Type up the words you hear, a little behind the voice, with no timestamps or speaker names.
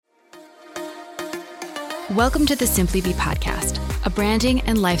Welcome to the Simply Be podcast, a branding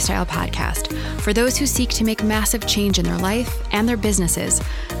and lifestyle podcast for those who seek to make massive change in their life and their businesses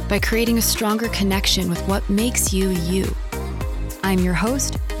by creating a stronger connection with what makes you, you. I'm your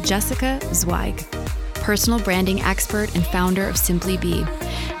host, Jessica Zweig, personal branding expert and founder of Simply Be.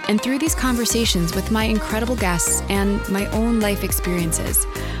 And through these conversations with my incredible guests and my own life experiences,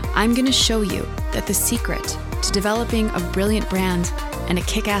 I'm going to show you that the secret to developing a brilliant brand and a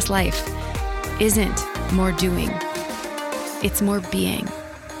kick-ass life isn't more doing. It's more being.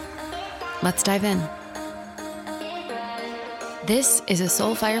 Let's dive in. This is a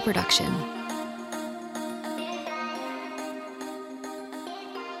Soulfire production.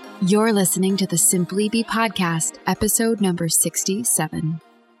 You're listening to the Simply Be podcast, episode number 67.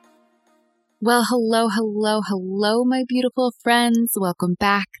 Well, hello, my beautiful friends. Welcome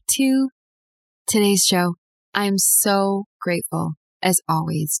back to today's show. I'm so grateful, as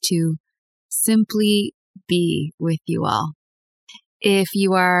always, to simply be with you all. If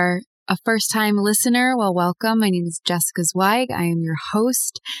you are a first-time listener, well, welcome. My name is Jessica Zweig. I am your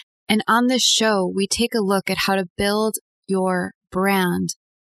host. And on this show, we take a look at how to build your brand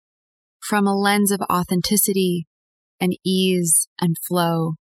from a lens of authenticity and ease and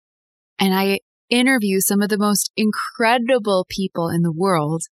flow. And I interview some of the most incredible people in the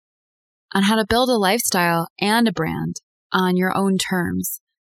world on how to build a lifestyle and a brand on your own terms.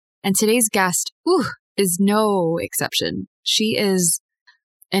 And today's guest, is no exception. She is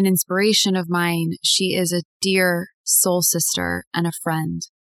an inspiration of mine. She is a dear soul sister and a friend.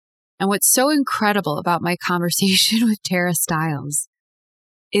 And what's so incredible about my conversation with Tara Stiles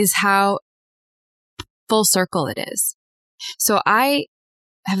is how full circle it is. So I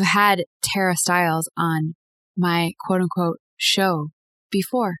have had Tara Stiles on my quote unquote show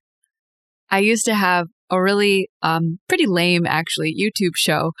before. I used to have a really pretty lame, actually, YouTube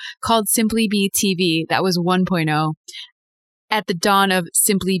show called Simply Be TV. That was 1.0 at the dawn of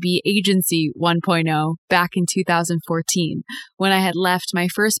Simply Be Agency 1.0 back in 2014, when I had left my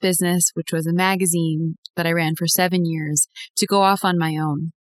first business, which was a magazine that I ran for 7 years, to go off on my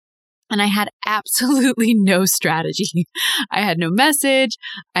own. And I had absolutely no strategy. I had no message.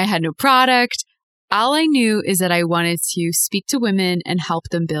 I had no product. All I knew is that I wanted to speak to women and help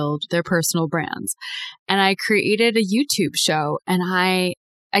them build their personal brands. And I created a YouTube show and I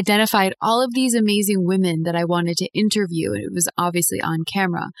identified all of these amazing women that I wanted to interview. And it was obviously on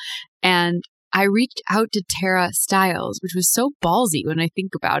camera. And I reached out to Tara Stiles, which was so ballsy when I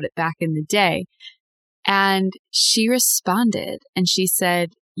think about it back in the day. And she responded and she said,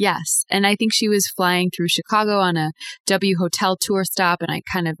 yes. And I think she was flying through Chicago on a W Hotel tour stop. And I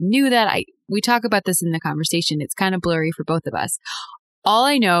kind of knew that. We talk about this in the conversation. It's kind of blurry for both of us. All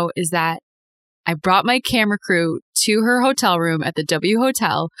I know is that I brought my camera crew to her hotel room at the W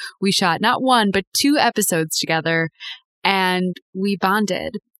Hotel. We shot not one, but 2 episodes together and we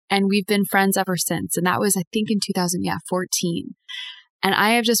bonded and we've been friends ever since. And that was, I think, in 2014. And I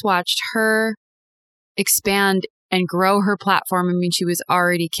have just watched her expand and grow her platform. I mean, she was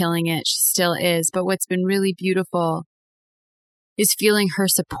already killing it. She still is. But what's been really beautiful is feeling her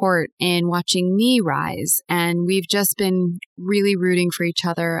support and watching me rise. And we've just been really rooting for each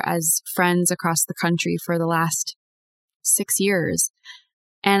other as friends across the country for the last 6 years.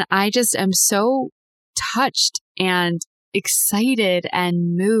 And I just am so touched and excited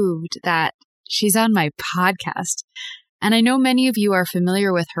and moved that she's on my podcast. And I know many of you are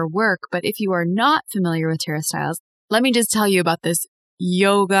familiar with her work, but if you are not familiar with Tara Stiles, let me just tell you about this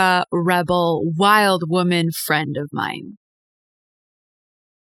yoga rebel, wild woman friend of mine.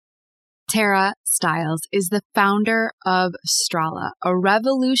 Tara Stiles is the founder of Strala, a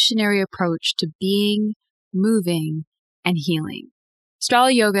revolutionary approach to being, moving, and healing.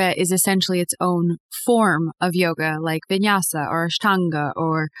 Strala yoga is essentially its own form of yoga, like vinyasa or ashtanga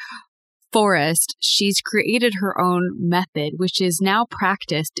or forest. She's created her own method, which is now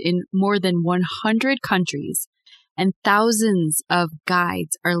practiced in more than 100 countries, and thousands of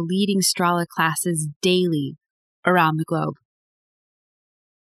guides are leading Strala classes daily around the globe.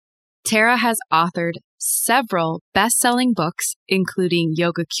 Tara has authored several best-selling books, including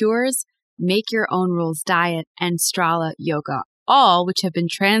Yoga Cures, Make Your Own Rules Diet, and Strala Yoga, all which have been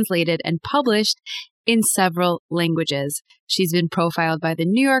translated and published in several languages. She's been profiled by the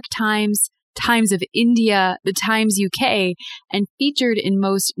New York Times, Times of India, the Times UK, and featured in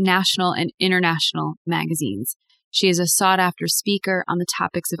most national and international magazines. She is a sought-after speaker on the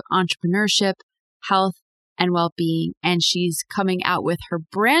topics of entrepreneurship, health, and well-being, and she's coming out with her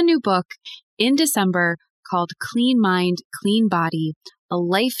brand new book in December called Clean Mind, Clean Body, a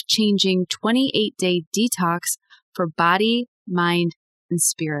life-changing 28-day detox for body, mind, and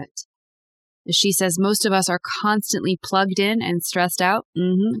spirit. She says most of us are constantly plugged in and stressed out.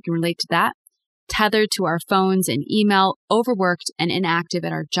 I can relate to that. Tethered to our phones and email, overworked and inactive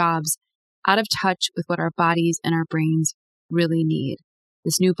at our jobs, out of touch with what our bodies and our brains really need.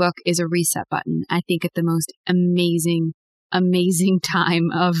 This new book is a reset button, I think, at the most amazing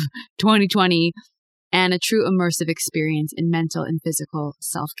time of 2020 and a true immersive experience in mental and physical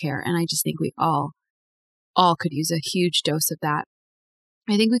self-care. And I just think we all could use a huge dose of that.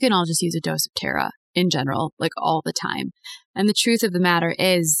 I think we can all just use a dose of Tara in general, like all the time. And the truth of the matter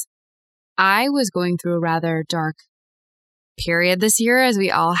is, I was going through a rather dark period this year, as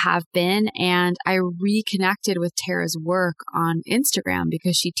we all have been, and I reconnected with Tara's work on Instagram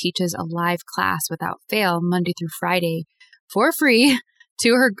because she teaches a live class without fail Monday through Friday for free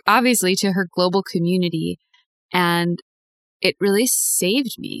to her global community. And it really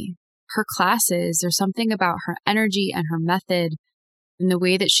saved me. Her classes, there's something about her energy and her method and the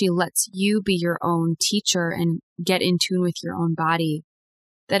way that she lets you be your own teacher and get in tune with your own body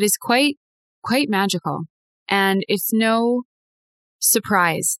that is quite magical. And it's no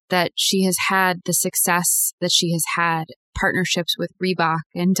surprise that she has had the success that she has had, partnerships with Reebok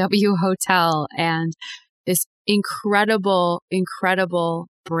and W Hotel and this incredible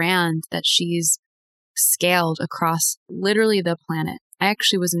brand that she's scaled across literally the planet. I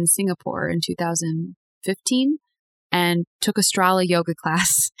actually was in Singapore in 2015 and took a Strala yoga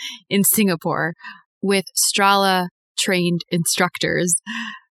class in Singapore with Strala trained instructors,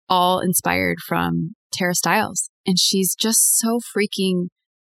 all inspired from Tara Stiles. And she's just so freaking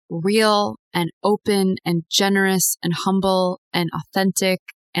real and open and generous and humble and authentic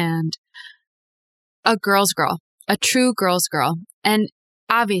and a girl's girl, a true girl's girl. And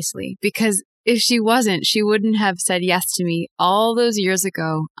obviously, because if she wasn't, she wouldn't have said yes to me all those years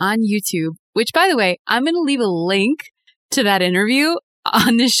ago on YouTube, which, by the way, I'm going to leave a link to that interview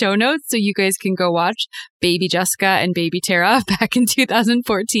on the show notes so you guys can go watch Baby Jessica and Baby Tara back in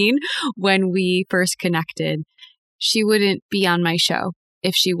 2014 when we first connected. She wouldn't be on my show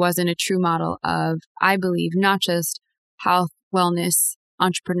if she wasn't a true model of, I believe, not just health, wellness,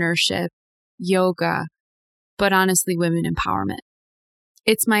 entrepreneurship, yoga, but honestly, women empowerment.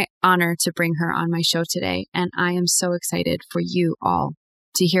 It's my honor to bring her on my show today, and I am so excited for you all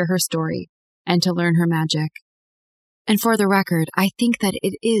to hear her story and to learn her magic. And for the record, I think that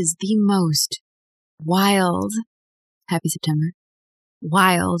it is the most wild, happy September,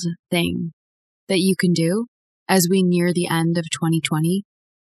 wild thing that you can do as we near the end of 2020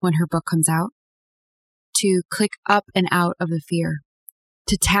 when her book comes out, to click up and out of the fear,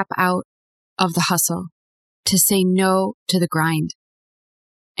 to tap out of the hustle, to say no to the grind,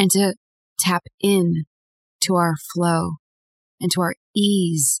 and to tap in to our flow, into our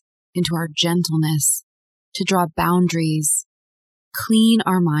ease, into our gentleness, to draw boundaries, clean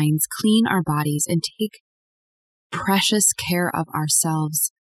our minds, clean our bodies, and take precious care of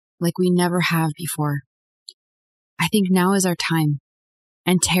ourselves like we never have before. I think now is our time,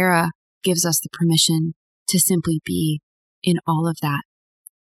 and Tara gives us the permission to simply be in all of that.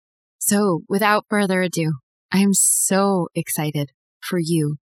 So without further ado, I am so excited for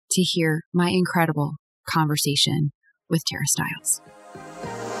you to hear my incredible conversation with Tara Stiles.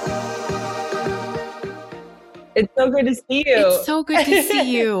 It's so good to see you. It's so good to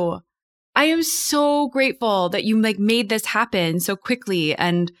see you. I am so grateful that you made this happen so quickly.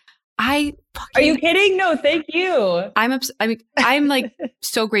 And Are you kidding? No, thank you. I'm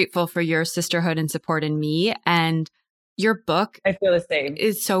so grateful for your sisterhood and support in me, and your book. I feel the same.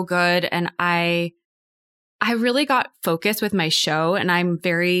 Is so good. And I really got focused with my show, and I'm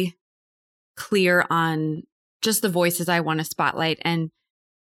very clear on just the voices I want to spotlight. And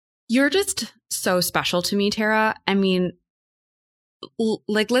you're just so special to me, Tara. I mean,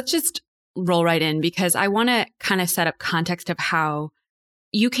 let's just roll right in, because I want to kind of set up context of how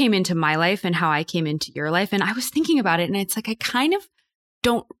you came into my life and how I came into your life. And I was thinking about it, and it's like I kind of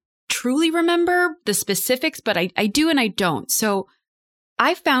don't truly remember the specifics, but I do and I don't. So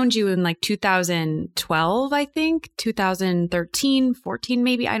I found you in 2012, I think, 2013, 14,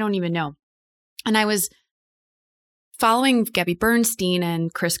 maybe. I don't even know. And I was following Gabby Bernstein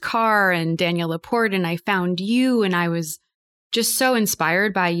and Chris Carr and Danielle Laporte, and I found you, and I was just so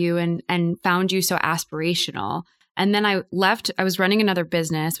inspired by you and found you so aspirational. And then I left. I was running another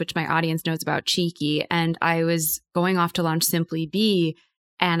business, which my audience knows about, Cheeky, and I was going off to launch Simply Be.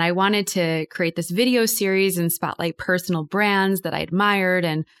 And I wanted to create this video series and spotlight personal brands that I admired.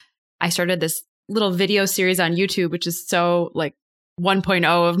 And I started this little video series on YouTube, which is so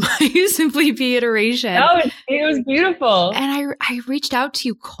 1.0 of my Simply Be iteration. Oh, it was beautiful. And I reached out to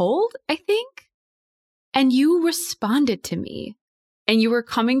you cold, I think, and you responded to me. and you were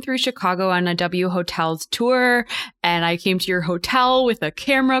coming through Chicago on a W Hotels tour, and I came to your hotel with a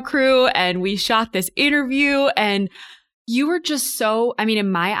camera crew and we shot this interview, and you were just so, I mean,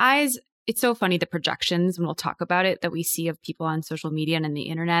 in my eyes, it's so funny, the projections, and we'll talk about it, that we see of people on social media and in the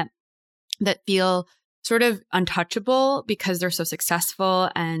internet that feel sort of untouchable because they're so successful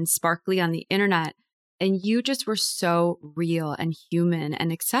and sparkly on the internet. And you just were so real and human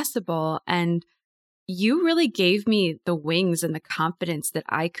and accessible. And you really gave me the wings and the confidence that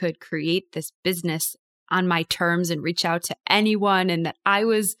I could create this business on my terms and reach out to anyone, and that I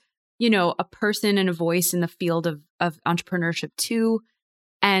was, you know, a person and a voice in the field of entrepreneurship too.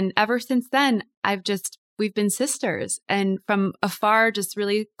 And ever since then, we've been sisters, and from afar, just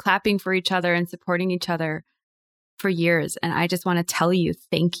really clapping for each other and supporting each other for years. And I just want to tell you,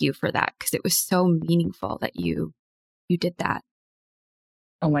 thank you for that, because it was so meaningful that you did that.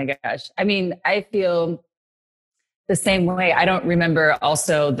 Oh my gosh. I mean, I feel the same way. I don't remember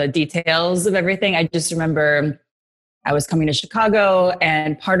also the details of everything. I just remember I was coming to Chicago,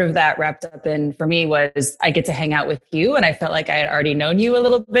 and part of that wrapped up in, for me, was I get to hang out with you. And I felt like I had already known you a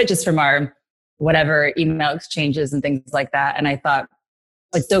little bit just from our whatever email exchanges and things like that. And I thought,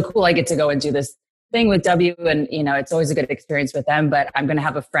 it's so cool. I get to go and do this thing with W, and, you know, it's always a good experience with them, but I'm going to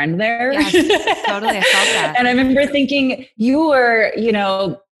have a friend there. Yes, totally. I felt that. And I remember thinking you were, you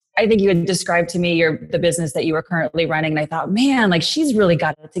know, I think you had described to me the business that you were currently running. And I thought, man, like, she's really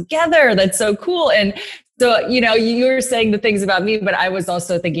got it together. That's so cool. And so, you know, you were saying the things about me, but I was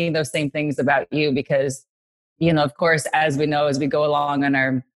also thinking those same things about you because, you know, of course, as we know, as we go along on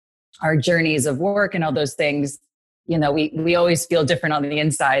our journeys of work and all those things, you know, we always feel different on the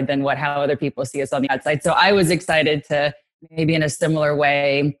inside than how other people see us on the outside. So I was excited to maybe in a similar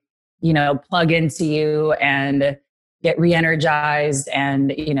way, you know, plug into you and get re-energized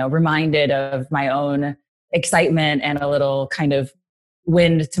and, you know, reminded of my own excitement and a little kind of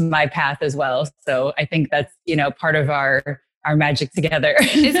wind to my path as well. So I think that's, you know, part of our magic together.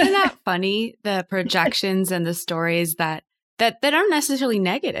 Isn't that funny? The projections and the stories that aren't necessarily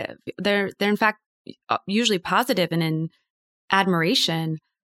negative. They're in fact usually positive and in admiration,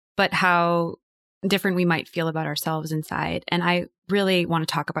 but how different we might feel about ourselves inside. And I really want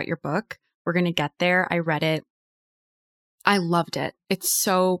to talk about your book. We're going to get there. I read it. I loved it. It's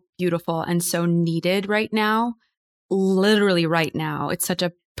so beautiful and so needed right now. Literally right now. It's such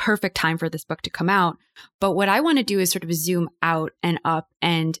a perfect time for this book to come out. But what I want to do is sort of zoom out and up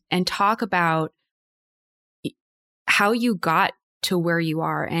and talk about how you got to where you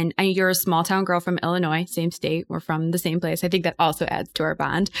are. And you're a small town girl from Illinois, same state. We're from the same place. I think that also adds to our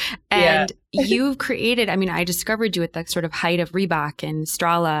bond. And you've created, I mean, I discovered you at the sort of height of Reebok and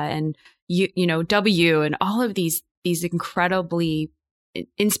Strala and, you know, W and all of these incredibly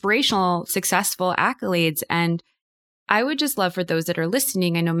inspirational, successful accolades. And I would just love for those that are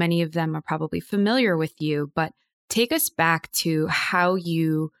listening, I know many of them are probably familiar with you, but take us back to how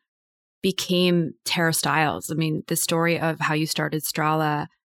you became Tara Stiles. I mean, the story of how you started Strala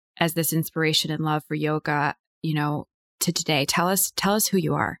as this inspiration and love for yoga, you know, to today. Tell us who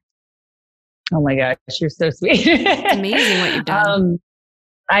you are. Oh my gosh, you're so sweet. It's amazing what you've done.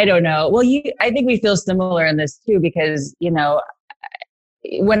 I don't know. Well, I think we feel similar in this too, because, you know,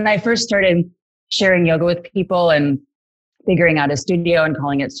 when I first started sharing yoga with people and figuring out a studio and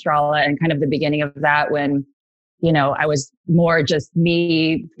calling it Strala, and kind of the beginning of that, when, you know, I was more just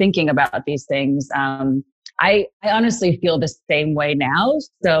me thinking about these things. I honestly feel the same way now.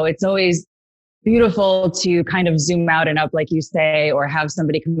 So it's always beautiful to kind of zoom out and up, like you say, or have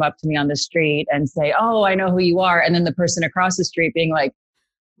somebody come up to me on the street and say, "Oh, I know who you are." And then the person across the street being like,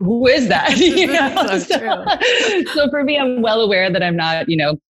 "Who is that?" You know? So for me, I'm well aware that I'm not, you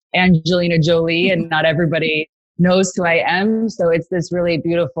know, Angelina Jolie, and not everybody knows who I am. So it's this really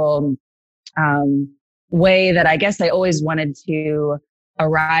beautiful way that I guess I always wanted to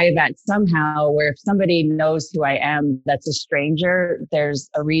arrive at somehow, where if somebody knows who I am, that's a stranger, there's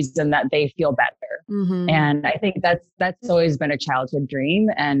a reason that they feel better. Mm-hmm. And I think that's always been a childhood dream.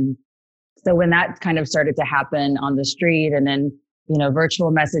 And so when that kind of started to happen on the street, and then, you know, virtual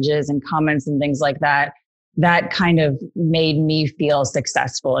messages and comments and things like that, that kind of made me feel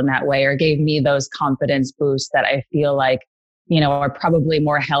successful in that way, or gave me those confidence boosts that I feel like, you know, are probably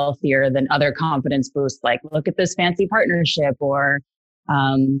more healthier than other confidence boosts. Like, look at this fancy partnership, or,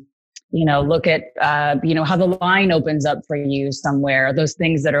 you know, look at, you know, how the line opens up for you somewhere. Those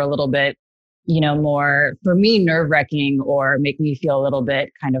things that are a little bit, you know, more for me, nerve-wracking, or make me feel a little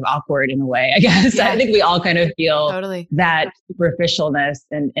bit kind of awkward in a way, I guess. Yeah. I think we all kind of feel totally that superficialness,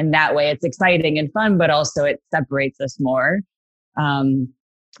 and in that way it's exciting and fun, but also it separates us more.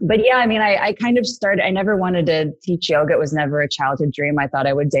 But yeah, I mean, I kind of started, I never wanted to teach yoga. It was never a childhood dream. I thought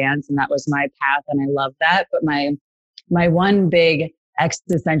I would dance and that was my path. And I love that. But my one big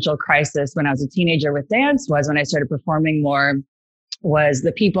existential crisis when I was a teenager with dance was when I started performing more, was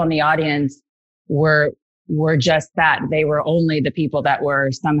the people in the audience were just that. They were only the people that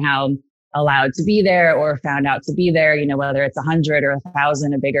were somehow allowed to be there or found out to be there, whether it's 100 or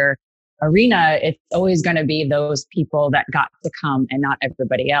 1,000, a bigger arena, it's always going to be those people that got to come and not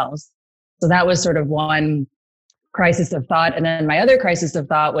everybody else. So that was sort of one crisis of thought. And then my other crisis of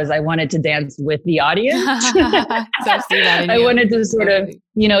thought was I wanted to dance with the audience. I wanted to sort of,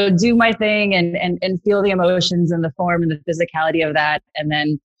 do my thing and feel the emotions and the form and the physicality of that. And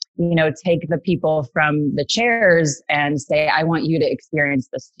then, take the people from the chairs and say, I want you to experience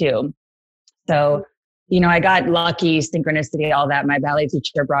this too. So, I got lucky, synchronicity, all that. My ballet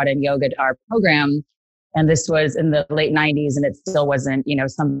teacher brought in yoga to our program. And this was in the late 90s. And it still wasn't,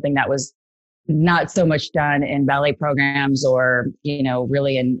 something that was not so much done in ballet programs or,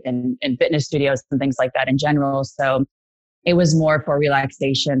 really in fitness studios and things like that in general. So it was more for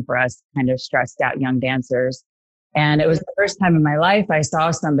relaxation for us kind of stressed out young dancers. And it was the first time in my life I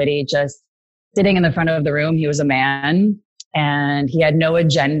saw somebody just sitting in the front of the room. He was a man and he had no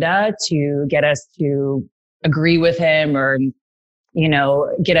agenda to get us to agree with him or,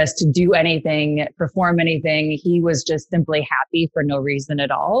 get us to do anything, perform anything. He was just simply happy for no reason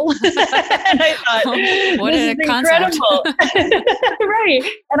at all. And I thought, what this is incredible. Right.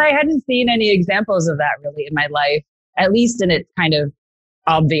 And I hadn't seen any examples of that really in my life, at least in its kind of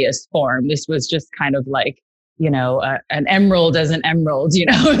obvious form. This was just kind of like, an emerald as an emerald,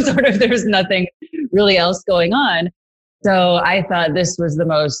 sort of, there's nothing really else going on. So I thought this was the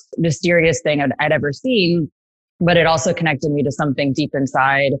most mysterious thing I'd ever seen, but it also connected me to something deep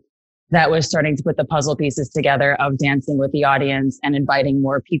inside that was starting to put the puzzle pieces together of dancing with the audience and inviting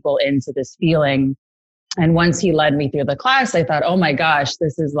more people into this feeling. And once he led me through the class, I thought, oh my gosh,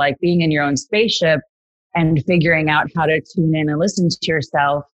 this is like being in your own spaceship and figuring out how to tune in and listen to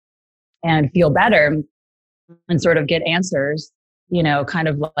yourself and feel better and sort of get answers, kind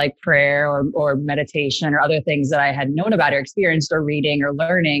of like prayer or meditation or other things that I had known about or experienced or reading or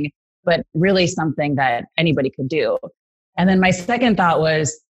learning, but really something that anybody could do. And then my second thought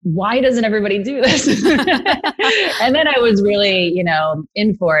was, why doesn't everybody do this? And then I was really,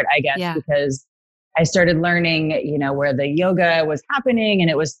 in for it, I guess, because I started learning, where the yoga was happening and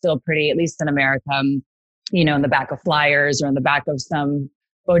it was still pretty, at least in America, in the back of flyers or in the back of some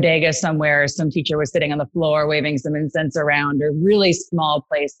bodega somewhere, some teacher was sitting on the floor waving some incense around, or really small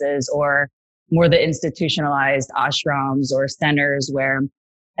places, or more the institutionalized ashrams or centers where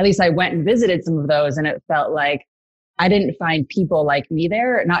at least I went and visited some of those. And it felt like I didn't find people like me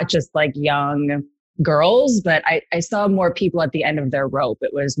there, not just like young girls, but I saw more people at the end of their rope.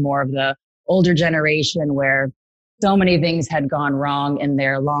 It was more of the older generation where so many things had gone wrong in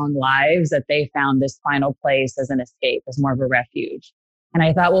their long lives that they found this final place as an escape, as more of a refuge. And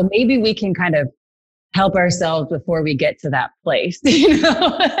I thought, well, maybe we can kind of help ourselves before we get to that place.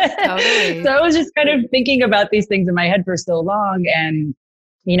 Totally. So I was just kind of thinking about these things in my head for so long. And,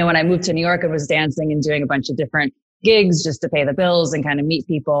 when I moved to New York, I was dancing and doing a bunch of different gigs just to pay the bills and kind of meet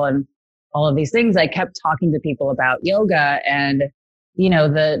people and all of these things. I kept talking to people about yoga and, you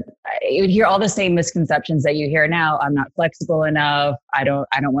would hear all the same misconceptions that you hear now. I'm not flexible enough. I don't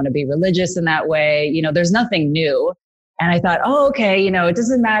want to be religious in that way. There's nothing new. And I thought, oh, okay, it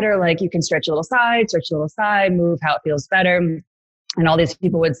doesn't matter. Like you can stretch a little side, move how it feels better. And all these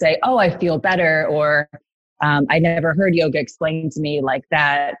people would say, oh, I feel better. Or I never heard yoga explained to me like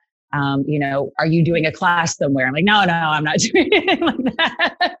that. Are you doing a class somewhere? I'm like, no, I'm not doing it like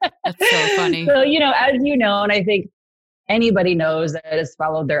that. That's so funny. So, as you know, and I think anybody knows that has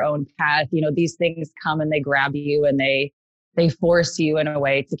followed their own path, these things come and they grab you and they force you in a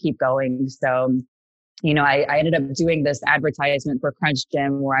way to keep going. So, I ended up doing this advertisement for Crunch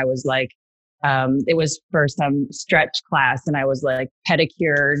Gym where I was like, it was for some stretch class and I was like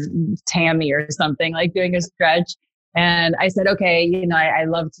pedicure Tammy or something, like doing a stretch. And I said, okay, I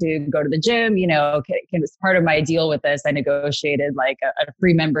love to go to the gym, it's part of my deal with this. I negotiated like a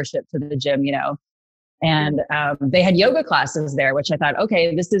free membership to the gym, and they had yoga classes there, which I thought,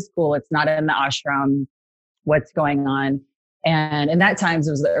 okay, this is cool. It's not in the ashram. What's going on? And in that times,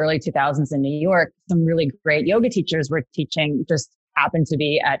 it was the early 2000s in New York. Some really great yoga teachers were teaching, just happened to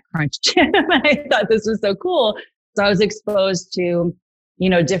be at Crunch Gym. I thought this was so cool. So I was exposed to,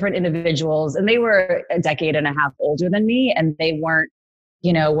 different individuals, and they were a decade and a half older than me. And they weren't,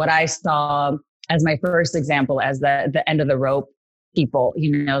 what I saw as my first example as the end of the rope people,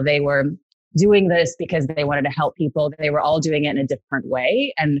 they were doing this because they wanted to help people. They were all doing it in a different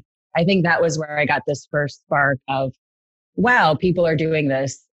way. And I think that was where I got this first spark of, wow, people are doing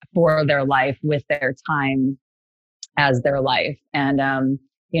this for their life with their time as their life. And,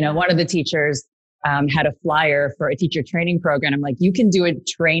 one of the teachers had a flyer for a teacher training program. I'm like, you can do a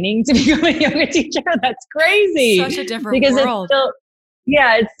training to become a yoga teacher? That's crazy. Such a different world.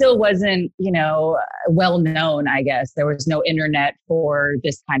 It still wasn't, well known, I guess. There was no internet for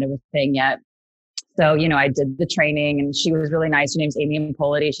this kind of a thing yet. So, I did the training and she was really nice. Her name's Amy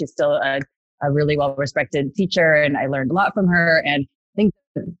Impoliti. She's still a really well-respected teacher and I learned a lot from her. And I think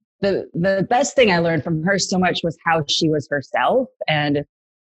the best thing I learned from her so much was how she was herself. And,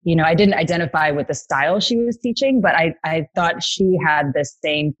 I didn't identify with the style she was teaching, but I thought she had the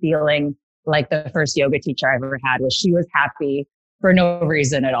same feeling like the first yoga teacher I ever had was she was happy for no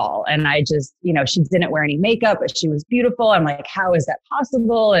reason at all. And I just, she didn't wear any makeup, but she was beautiful. I'm like, how is that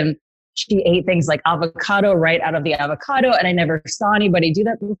possible? And she ate things like avocado right out of the avocado. And I never saw anybody do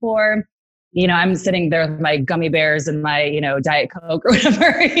that before. I'm sitting there with my gummy bears and my, Diet Coke or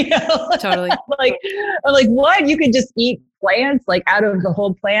whatever, Totally. I'm like, what? You could just eat plants like out of the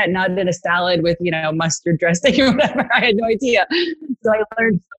whole plant, not in a salad with, mustard dressing or whatever. I had no idea. So I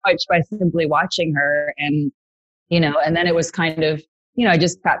learned so much by simply watching her and then it was kind of, I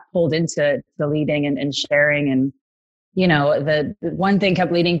just got pulled into the leading and sharing and, the one thing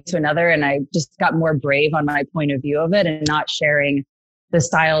kept leading to another and I just got more brave on my point of view of it and not sharing the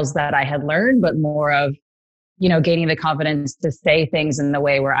styles that I had learned, but more of, gaining the confidence to say things in the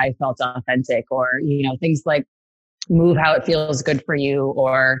way where I felt authentic or, things like move how it feels good for you.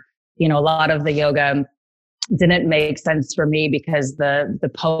 Or, a lot of the yoga didn't make sense for me because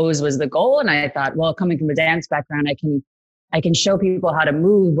the pose was the goal. And I thought, well, coming from a dance background, I can show people how to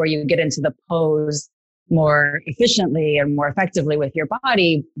move where you get into the pose more efficiently and more effectively with your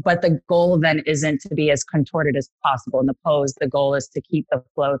body. But the goal then isn't to be as contorted as possible in the pose. The goal is to keep the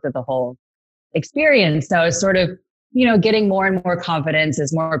flow through the whole experience. So it's sort of, getting more and more confidence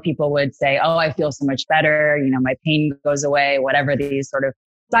as more people would say, oh, I feel so much better. My pain goes away, whatever these sort of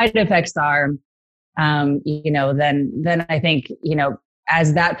side effects are. Then I think,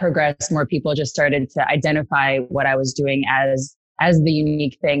 as that progressed, more people just started to identify what I was doing as the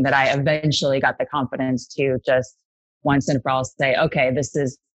unique thing that I eventually got the confidence to just once and for all say, okay, this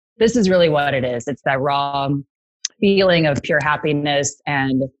is really what it is. It's that raw feeling of pure happiness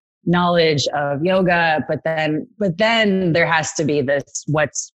and knowledge of yoga. But then there has to be this,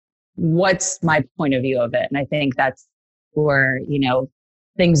 what's my point of view of it? And I think that's where,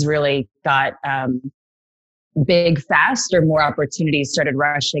 things really got, big, fast, or more opportunities started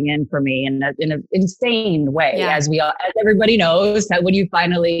rushing in for me in an insane way. Yeah. As everybody knows that when you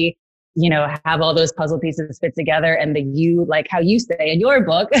finally, have all those puzzle pieces fit together and like how you say in your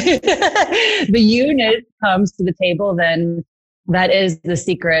book, the unit comes to the table, then that is the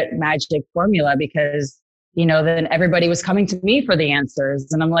secret magic formula because, then everybody was coming to me for the answers.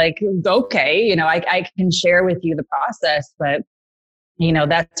 And I'm like, okay, I can share with you the process, but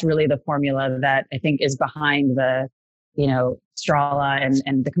that's really the formula that I think is behind the, Strala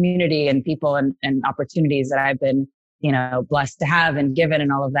and the community and people and opportunities that I've been, blessed to have and given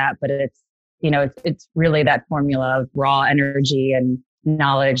and all of that. But it's really that formula of raw energy and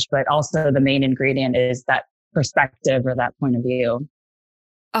knowledge, but also the main ingredient is that perspective or that point of view.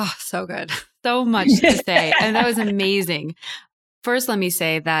 Oh, so good. So much to say. And that was amazing. First, let me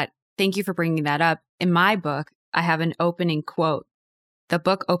say that thank you for bringing that up. In my book, I have an opening quote. The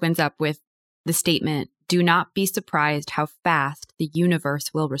book opens up with the statement, "Do not be surprised how fast the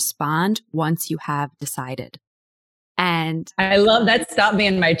universe will respond once you have decided." And I love that. Stopped me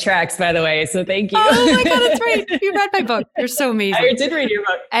in my tracks, by the way. So thank you. Oh my God, that's right. You read my book. You're so amazing. I did read your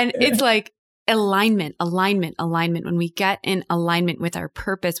book. And it's like alignment. When we get in alignment with our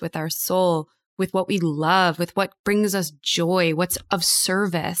purpose, with our soul, with what we love, with what brings us joy, what's of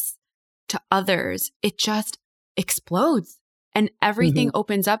service to others, it just explodes. And everything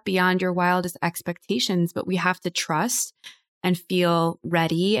opens up beyond your wildest expectations, but we have to trust and feel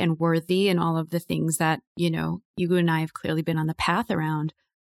ready and worthy and all of the things that, you and I have clearly been on the path around.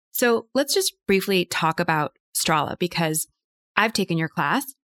 So let's just briefly talk about Strala because I've taken your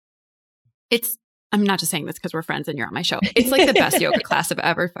class. I'm not just saying this because we're friends and you're on my show. It's like the best yoga class I've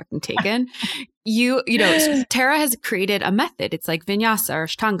ever fucking taken. Tara has created a method. It's like vinyasa or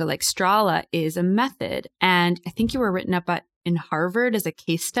ashtanga, like Strala is a method. And I think you were written up in Harvard as a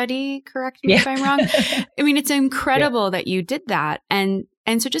case study. Correct me if I'm wrong. I mean, it's incredible that you did that. And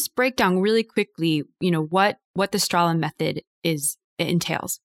so just break down really quickly, what the Strala method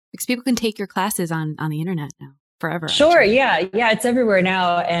entails. Because people can take your classes on the internet now forever. Sure. Actually. Yeah. It's everywhere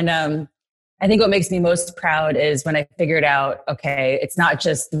now. And, I think what makes me most proud is when I figured out, okay, it's not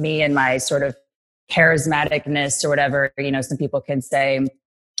just me and my sort of charismaticness or whatever, some people can say,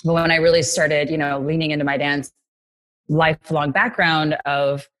 but when I really started, leaning into my dance lifelong background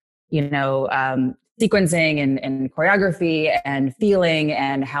of, sequencing and choreography and feeling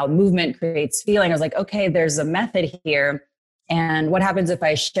and how movement creates feeling, I was like, okay, there's a method here. And what happens if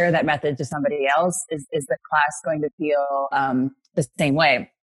I share that method to somebody else? Is the class going to feel the same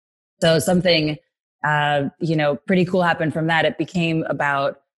way? So something, pretty cool happened from that. It became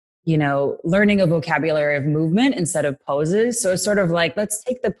about, learning a vocabulary of movement instead of poses. So it's sort of like, let's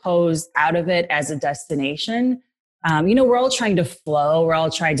take the pose out of it as a destination. We're all trying to flow. We're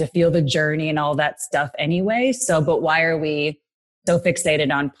all trying to feel the journey and all that stuff anyway. So, but why are we so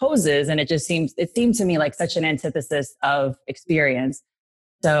fixated on poses? And it seemed to me like such an antithesis of experience.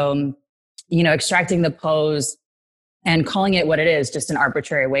 So, extracting the pose and calling it what it is, just an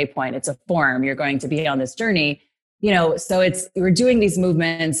arbitrary waypoint. It's a form. You're going to be on this journey, so we're doing these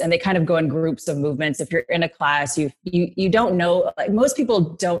movements and they kind of go in groups of movements. If you're in a class, you don't know, like most people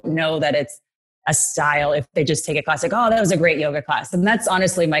don't know that it's a style if they just take a class like, oh, that was a great yoga class. And that's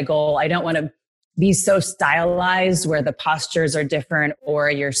honestly my goal. I don't want to be so stylized where the postures are different or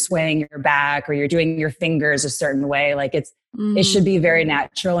you're swaying your back or you're doing your fingers a certain way. Like it should be very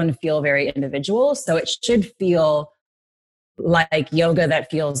natural and feel very individual. So it should feel like yoga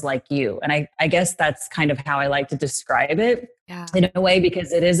that feels like you. And I guess that's kind of how I like to describe it in a way,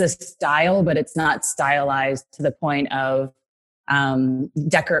 because it is a style, but it's not stylized to the point of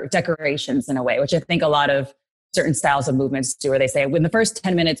decorations in a way, which I think a lot of certain styles of movements do, where they say, in the first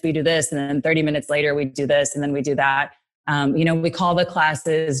 10 minutes, we do this, and then 30 minutes later, we do this, and then we do that. We call the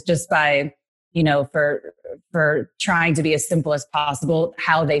classes just by, for trying to be as simple as possible,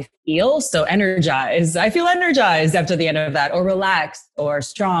 how they feel. So energized, I feel energized after the end of that, or relaxed, or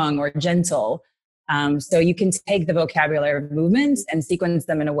strong, or gentle. So you can take the vocabulary of movements and sequence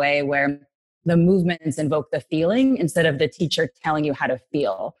them in a way where the movements invoke the feeling instead of the teacher telling you how to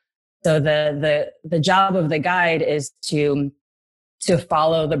feel. So the job of the guide is to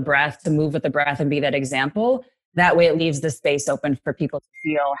follow the breath, to move with the breath and be that example. That way it leaves the space open for people to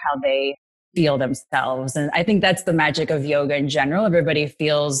feel how they feel themselves. And I think that's the magic of yoga in general. Everybody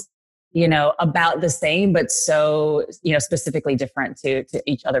feels, about the same, but so, specifically different to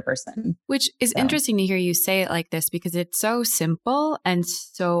each other person. Which is interesting to hear you say it like this, because it's so simple and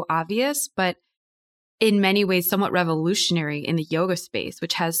so obvious, but in many ways somewhat revolutionary in the yoga space,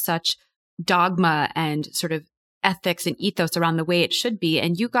 which has such dogma and sort of ethics and ethos around the way it should be.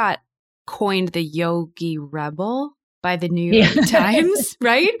 And you got coined the Yogi Rebel by the New York Times,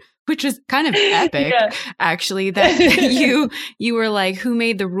 right? Which was kind of epic, actually, that you were like, who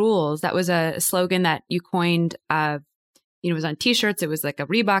made the rules? That was a slogan that you coined, it was on t-shirts. It was like a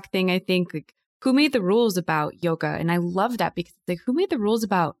Reebok thing, I think. Like, who made the rules about yoga? And I love that, because like, who made the rules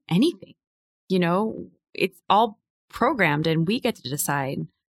about anything? It's all programmed and we get to decide.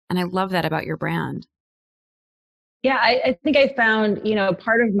 And I love that about your brand. Yeah, I think I found,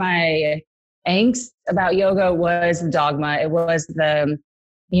 part of my angst about yoga was the dogma. It was the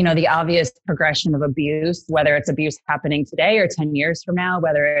obvious progression of abuse, whether it's abuse happening today or 10 years from now,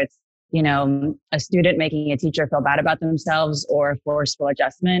 whether it's, a student making a teacher feel bad about themselves, or forceful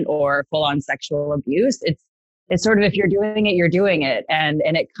adjustment, or full on sexual abuse. It's sort of, if you're doing it, you're doing it. And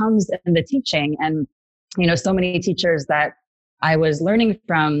it comes in the teaching. And, so many teachers that I was learning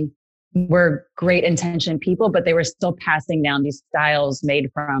from were great intentioned people, but they were still passing down these styles made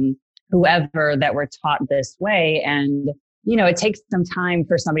from whoever that were taught this way. And it takes some time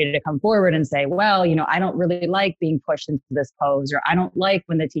for somebody to come forward and say, well, I don't really like being pushed into this pose, or I don't like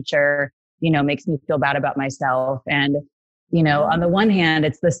when the teacher, makes me feel bad about myself. And, on the one hand,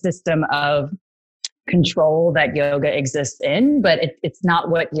 it's the system of control that yoga exists in, but it's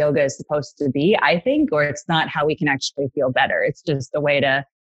not what yoga is supposed to be, I think, or it's not how we can actually feel better. It's just a way to,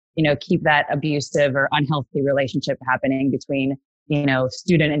 keep that abusive or unhealthy relationship happening between,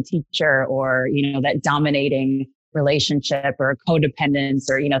 student and teacher, or, that dominating relationship or codependence,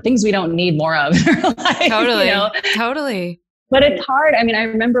 or, things we don't need more of. Like, Totally. But it's hard. I mean, I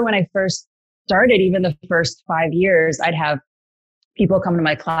remember when I first started, even the first 5 years, I'd have people come to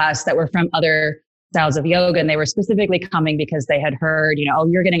my class that were from other styles of yoga, and they were specifically coming because they had heard, oh,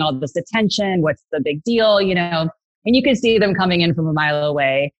 you're getting all this attention. What's the big deal? And you could see them coming in from a mile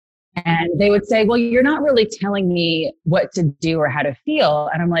away, and they would say, well, you're not really telling me what to do or how to feel.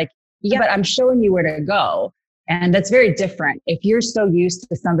 And I'm like, yeah, but I'm showing you where to go. And that's very different. If you're so used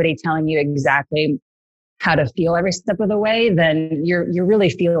to somebody telling you exactly how to feel every step of the way, then you're really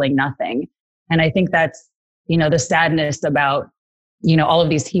feeling nothing. And I think that's, the sadness about, all of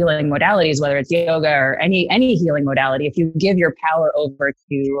these healing modalities, whether it's yoga or any healing modality, if you give your power over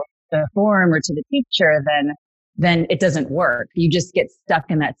to the form or to the teacher, then it doesn't work. You just get stuck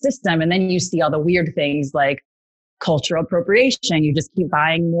in that system. And then you see all the weird things like cultural appropriation. You just keep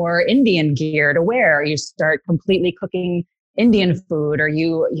buying more Indian gear to wear. You start completely cooking Indian food, or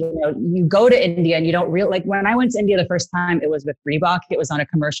you go to India and you don't like when I went to India the first time, it was with Reebok. It was on a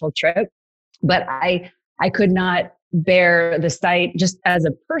commercial trip, but I could not bear the sight just as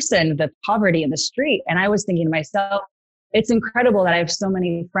a person, the poverty in the street. And I was thinking to myself, it's incredible that I have so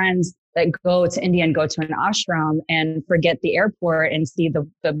many friends that go to India and go to an ashram and forget the airport and see the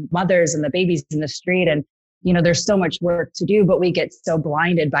mothers and the babies in the street. And, there's so much work to do, but we get so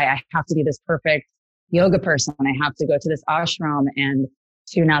blinded by, I have to be this perfect yoga person. I have to go to this ashram and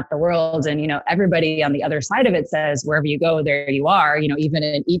tune out the world. And, everybody on the other side of it says, wherever you go, there you are, even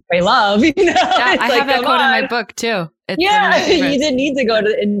in Eat, Pray, Love, Yeah, I have that quote in my book too. It's you didn't need to go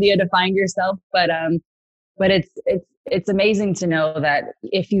to India to find yourself, but it's amazing to know that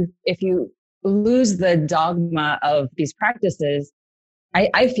if you lose the dogma of these practices,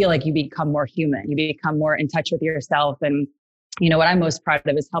 I feel like you become more human. You become more in touch with yourself. And, what I'm most proud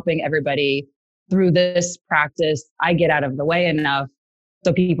of is helping everybody through this practice. I get out of the way enough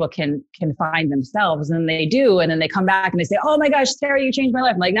so people can find themselves, and they do. And then they come back and they say, oh my gosh, Sarah, you changed my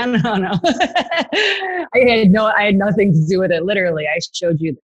life. I'm like, no. I had nothing to do with it. Literally, I showed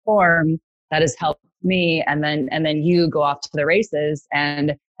you the form that has helped me. And then you go off to the races,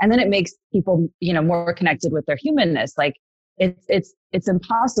 and then it makes people, more connected with their humanness. Like it's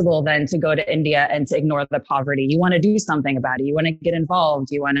impossible then to go to India and to ignore the poverty. You want to do something about it. You want to get involved.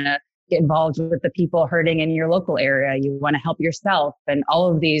 You want to get involved with the people hurting in your local area. You want to help yourself, and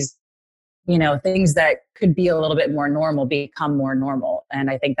all of these, things that could be a little bit more normal become more normal. And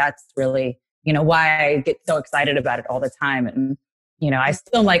I think that's really, why I get so excited about it all the time. And, I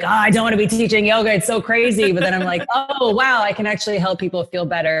still am like, I don't want to be teaching yoga. It's so crazy. But then I'm like, oh, wow, I can actually help people feel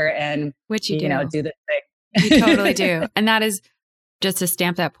better and, which you do this thing. You totally do. And that is just to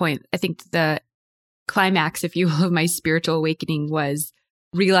stamp that point. I think the climax, if you will, of my spiritual awakening was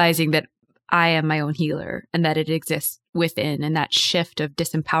realizing that I am my own healer and that it exists within, and that shift of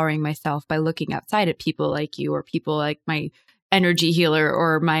disempowering myself by looking outside at people like you or people like my energy healer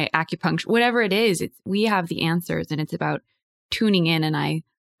or my acupuncture, whatever it is, we have the answers, and it's about tuning in. And I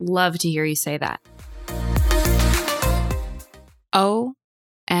love to hear you say that.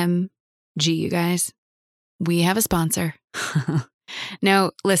 OMG, you guys, we have a sponsor.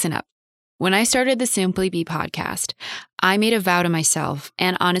 Now, listen up. When I started the Simply Be podcast, I made a vow to myself,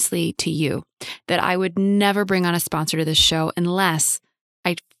 and honestly to you, that I would never bring on a sponsor to this show unless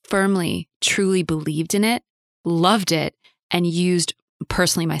I firmly, truly believed in it, loved it, and used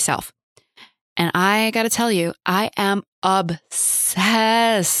personally myself. And I got to tell you, I am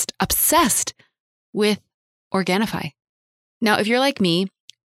obsessed with Organifi. Now, if you're like me,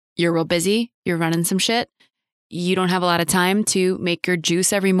 you're real busy, you're running some shit, you don't have a lot of time to make your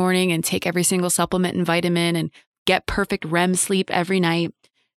juice every morning and take every single supplement and vitamin and get perfect REM sleep every night.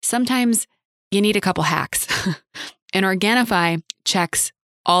 Sometimes you need a couple hacks. And Organifi checks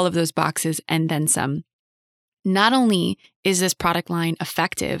all of those boxes and then some. Not only is this product line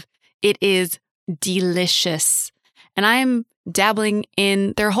effective, it is delicious. And I'm dabbling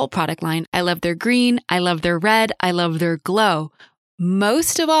in their whole product line. I love their green. I love their red. I love their glow.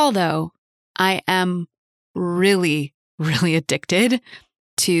 Most of all, though, I am really, really addicted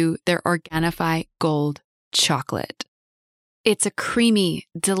to their Organifi Gold chocolate. It's a creamy,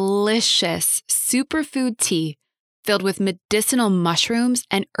 delicious superfood tea filled with medicinal mushrooms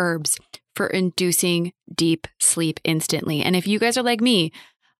and herbs for inducing deep sleep instantly. And if you guys are like me,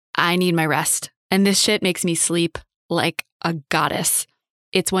 I need my rest. And this shit makes me sleep like a goddess.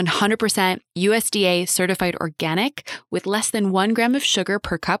 It's 100% USDA certified organic with less than 1 gram of sugar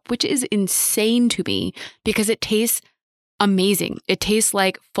per cup, which is insane to me because it tastes amazing. It tastes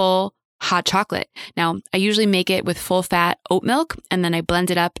like full hot chocolate. Now, I usually make it with full fat oat milk, and then I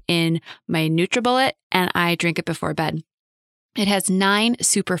blend it up in my NutriBullet and I drink it before bed. It has 9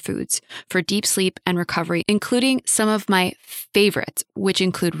 superfoods for deep sleep and recovery, including some of my favorites, which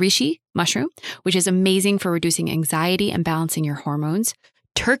include reishi mushroom, which is amazing for reducing anxiety and balancing your hormones.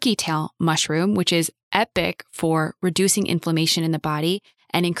 Turkey tail mushroom, which is epic for reducing inflammation in the body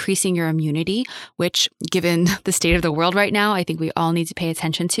and increasing your immunity, which, given the state of the world right now, I think we all need to pay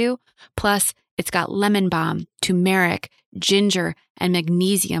attention to. Plus, it's got lemon balm, turmeric, ginger, and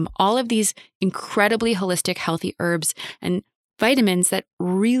magnesium, all of these incredibly holistic, healthy herbs and vitamins that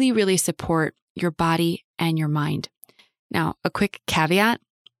really, really support your body and your mind. Now, a quick caveat,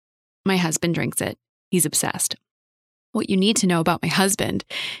 my husband drinks it. He's obsessed. what you need to know about my husband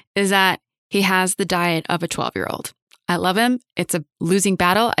is that he has the diet of a 12-year-old. I love him. It's a losing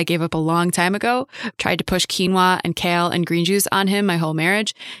battle. I gave up a long time ago. Tried to push quinoa and kale and green juice on him my whole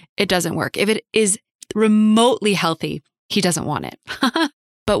marriage. It doesn't work. If it is remotely healthy, he doesn't want it.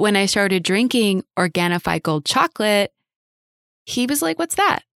 But when I started drinking Organifi Gold chocolate, he was like, "What's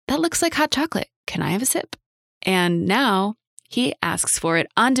that? That looks like hot chocolate. Can I have a sip?" And now he asks for it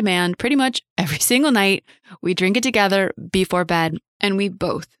on demand pretty much every single night. We drink it together before bed, and we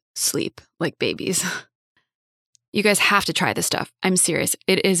both sleep like babies. You guys have to try this stuff. I'm serious.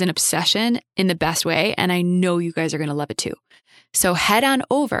 It is an obsession in the best way, and I know you guys are going to love it too. So head on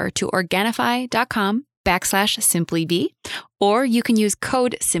over to Organifi.com/SimplyB, or you can use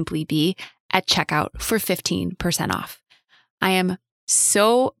code SimplyB at checkout for 15% off. I am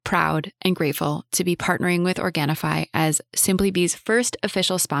so proud and grateful to be partnering with Organifi as Simply Bee's first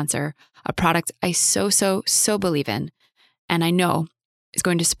official sponsor, a product I so believe in, and I know is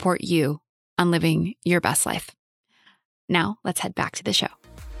going to support you on living your best life. Now, let's head back to the show.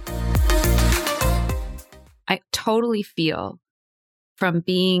 I totally feel from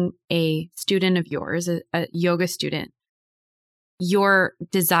being a student of yours, a yoga student, your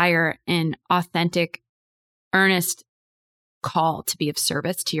desire and authentic, earnest call to be of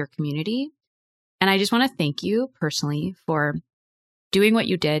service to your community. And I just want to thank you personally for doing what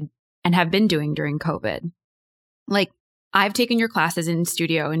you did and have been doing during COVID. Like, I've taken your classes in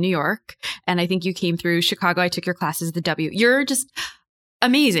studio in New York, and I think you came through Chicago. I took your classes at the W. You're just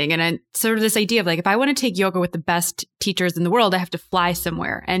amazing. And sort of this idea of like, if I want to take yoga with the best teachers in the world, I have to fly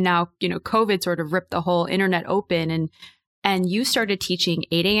somewhere. And now, COVID sort of ripped the whole internet open, and you started teaching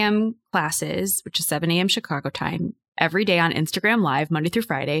 8 a.m. classes, which is 7 a.m. Chicago time, every day on Instagram Live, Monday through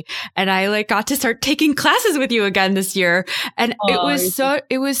Friday. And I got to start taking classes with you again this year. And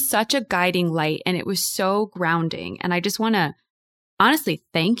it was such a guiding light, and it was so grounding. And I just want to honestly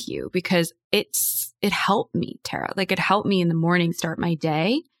thank you, because it helped me, Tara. Like, it helped me in the morning start my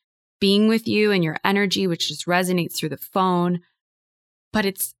day, being with you and your energy, which just resonates through the phone. But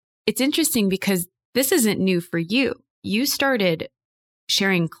it's interesting because this isn't new for you. You started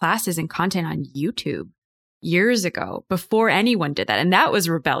sharing classes and content on YouTube years ago, before anyone did that. And that was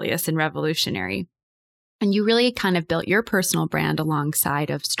rebellious and revolutionary. And you really kind of built your personal brand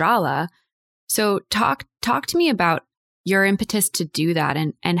alongside of Strala. So talk to me about your impetus to do that,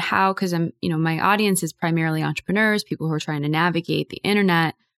 and how, because my audience is primarily entrepreneurs, people who are trying to navigate the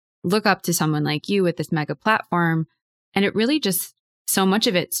internet, look up to someone like you with this mega platform. And it really just, so much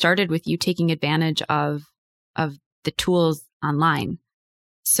of it started with you taking advantage of the tools online.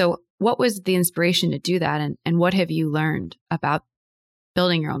 So what was the inspiration to do that? And what have you learned about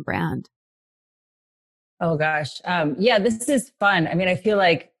building your own brand? Oh gosh. Yeah, this is fun. I mean, I feel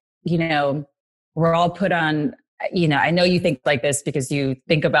like, we're all put on, I know you think like this because you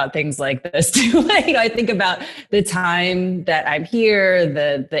think about things like this too. I think about the time that I'm here,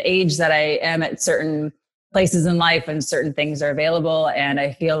 the age that I am at certain places in life, and certain things are available. And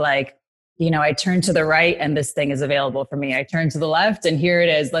I feel like, I turn to the right and this thing is available for me. I turn to the left and here it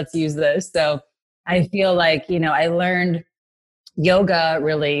is. Let's use this. So I feel like, I learned yoga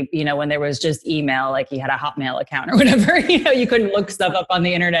really, when there was just email, like you had a Hotmail account or whatever, you couldn't look stuff up on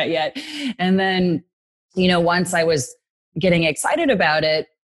the internet yet. And then, once I was getting excited about it,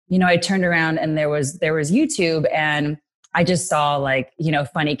 I turned around and there was YouTube, and I just saw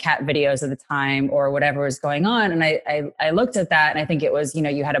funny cat videos at the time or whatever was going on. And I looked at that, and I think it was,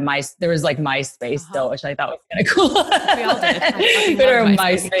 you had there was MySpace still, which I thought was kind of cool. We all did. Or a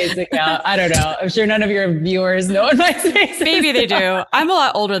MySpace account. I don't know. I'm sure none of your viewers know what MySpace is. Maybe they do. I'm a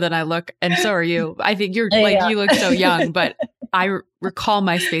lot older than I look, and so are you. I think you look so young, but I recall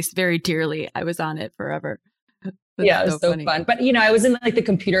MySpace very dearly. I was on it forever. Yeah, it was so fun. But, I was in the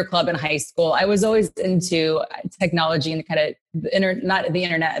computer club in high school. I was always into technology and kind of not the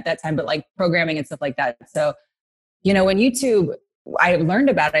internet at that time, but programming and stuff like that. So, when YouTube, I learned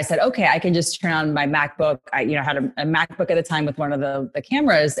about it, I said, okay, I can just turn on my MacBook. I, had a MacBook at the time with one of the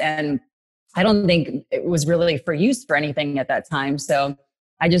cameras, and I don't think it was really for use for anything at that time. So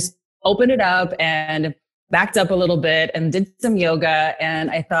I just opened it up and backed up a little bit and did some yoga. And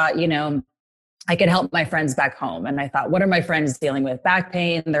I thought, I could help my friends back home. And I thought, what are my friends dealing with? Back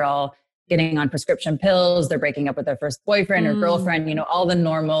pain. They're all getting on prescription pills. They're breaking up with their first boyfriend or girlfriend, all the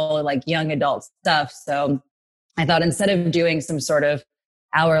normal, young adult stuff. So I thought, instead of doing some sort of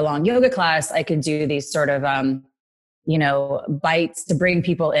hour-long yoga class, I could do these sort of, bites to bring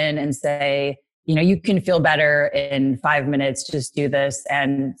people in and say, you can feel better in 5 minutes. Just do this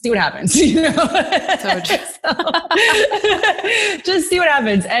and see what happens. So Just see what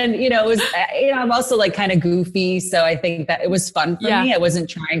happens. And, it was, I'm also like kind of goofy. So I think that it was fun for me. I wasn't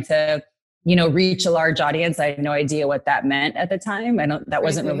trying to, reach a large audience. I had no idea what that meant at the time. That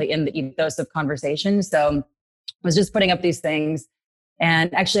wasn't really in the ethos of conversation. So I was just putting up these things.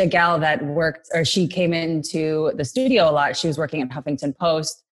 And actually a gal that she came into the studio a lot. She was working at Huffington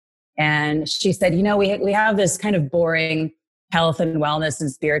Post. And she said, we have this kind of boring health and wellness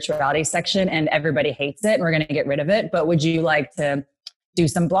and spirituality section, and everybody hates it, and we're going to get rid of it. But would you like to do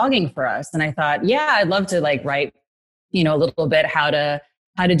some blogging for us? And I thought, yeah, I'd love to write, a little bit how to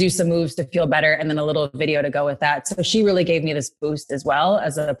do some moves to feel better, and then a little video to go with that. So she really gave me this boost as well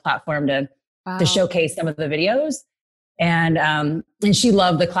as a platform to showcase some of the videos. And she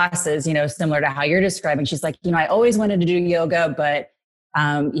loved the classes, similar to how you're describing. She's like, I always wanted to do yoga, but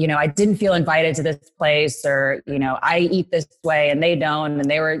I didn't feel invited to this place, or, I eat this way and they don't.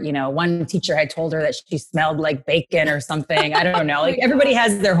 And they were, one teacher had told her that she smelled like bacon or something. I don't know. Like everybody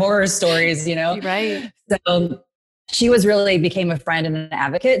has their horror stories, Right. So she became a friend and an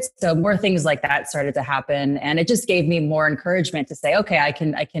advocate. So more things like that started to happen. And it just gave me more encouragement to say, okay, I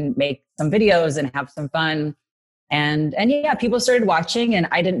can make some videos and have some fun. And yeah, people started watching, and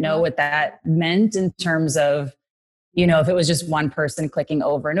I didn't know what that meant in terms of, if it was just one person clicking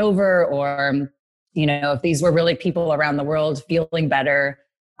over and over, or, if these were really people around the world feeling better.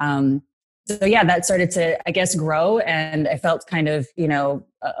 So yeah, that started to, I guess, grow. And I felt kind of,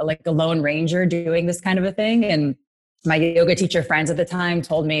 like a lone ranger doing this kind of a thing. And my yoga teacher friends at the time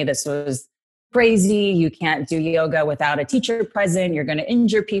told me this was crazy. You can't do yoga without a teacher present. You're going to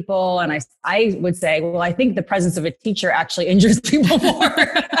injure people. And I would say, well, I think the presence of a teacher actually injures people more.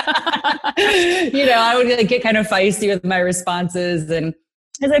 I would get kind of feisty with my responses. And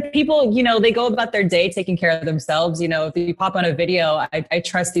as people, they go about their day taking care of themselves. If you pop on a video, I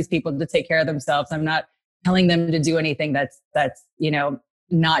trust these people to take care of themselves. I'm not telling them to do anything that's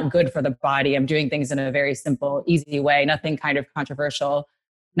not good for the body. I'm doing things in a very simple, easy way, nothing kind of controversial.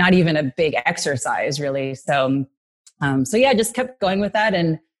 Not even a big exercise, really. So yeah, I just kept going with that.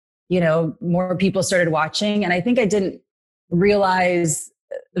 And, more people started watching. And I think I didn't realize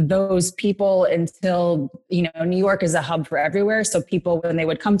those people until, New York is a hub for everywhere. So people, when they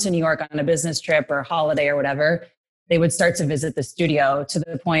would come to New York on a business trip or holiday or whatever, they would start to visit the studio, to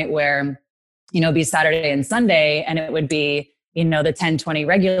the point where, it'd be Saturday and Sunday, and it would be, the 10, 20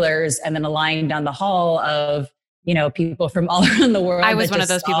 regulars, and then a line down the hall of, people from all around the world. I was one of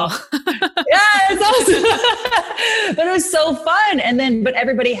those people. Yeah, it's awesome. But it was so fun. But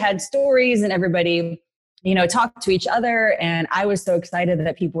everybody had stories, and everybody, talked to each other. And I was so excited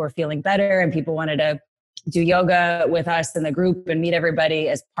that people were feeling better, and people wanted to do yoga with us in the group and meet everybody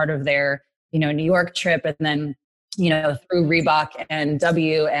as part of their, New York trip. And then, through Reebok and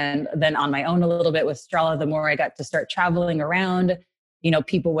W, and then on my own a little bit with Strala, the more I got to start traveling around,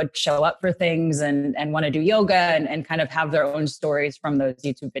 people would show up for things and want to do yoga and kind of have their own stories from those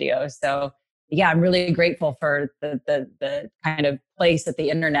YouTube videos. So yeah, I'm really grateful for the kind of place that the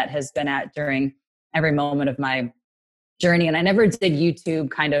internet has been at during every moment of my journey. And I never did YouTube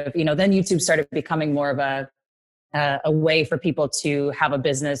kind of, then YouTube started becoming more of a way for people to have a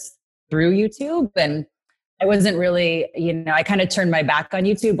business through YouTube. And I wasn't really, I kind of turned my back on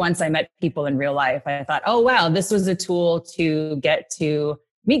YouTube once I met people in real life. I thought, oh, wow, this was a tool to get to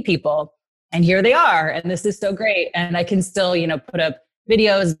meet people. And here they are. And this is so great. And I can still, put up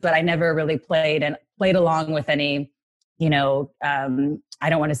videos, but I never really played along with any, I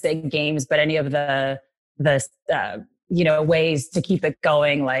don't want to say games, but any of the ways to keep it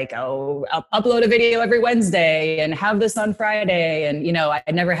going, like, oh, I'll upload a video every Wednesday and have this on Friday. And, I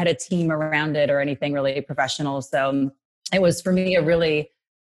never had a team around it or anything really professional. So it was for me a really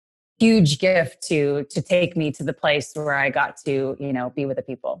huge gift to take me to the place where I got to, be with the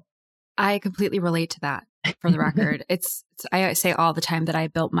people. I completely relate to that, for the record. I say all the time that I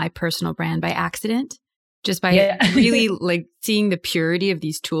built my personal brand by accident, just by really seeing the purity of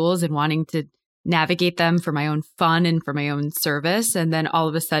these tools and wanting to navigate them for my own fun and for my own service. And then all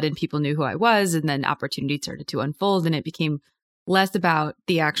of a sudden people knew who I was, and then opportunities started to unfold, and it became less about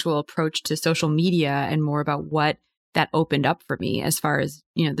the actual approach to social media and more about what that opened up for me as far as,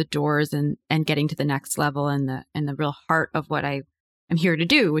 the doors and getting to the next level and the real heart of what I am here to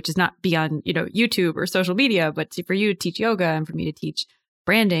do, which is not beyond, YouTube or social media, but for you to teach yoga and for me to teach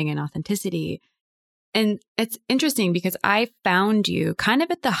branding and authenticity. And it's interesting because I found you kind of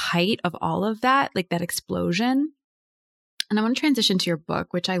at the height of all of that, like that explosion. And I want to transition to your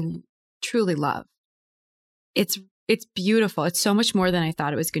book, which I truly love. It's It's beautiful. It's so much more than I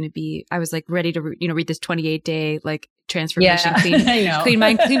thought it was going to be. I was like ready to, read this 28-day like transformation, clean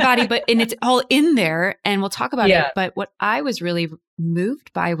mind, clean body, and it's all in there and we'll talk about it. But what I was really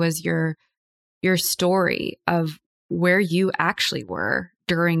moved by was your story of where you actually were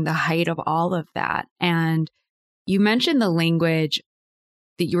during the height of all of that. And you mentioned the language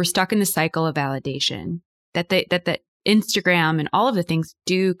that you were stuck in the cycle of validation, that Instagram and all of the things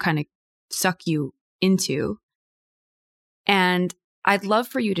do kind of suck you into. And I'd love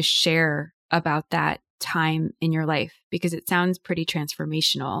for you to share about that time in your life because it sounds pretty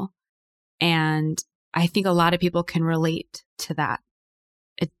transformational. And I think a lot of people can relate to that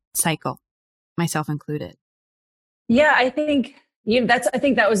cycle, myself included. Yeah, I think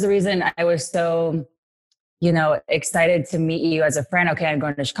that was the reason I was so, excited to meet you as a friend. Okay, I'm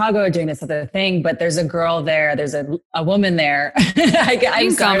going to Chicago doing this other thing, but there's a girl there. There's a woman there.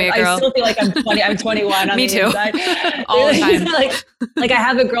 I'm sorry. I still feel like I'm 20. I'm 21 on Me the too. inside. All the time. like I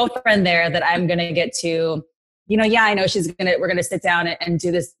have a girlfriend there that I'm going to get to, I know we're going to sit down and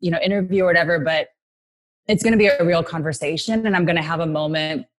do this, interview or whatever, but it's going to be a real conversation and I'm going to have a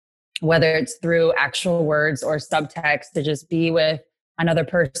moment, whether it's through actual words or subtext, to just be with another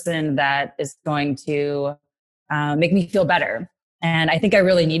person that is going to make me feel better. And I think I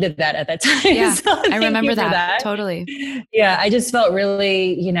really needed that at that time. Yeah, so I remember that. Totally. Yeah, I just felt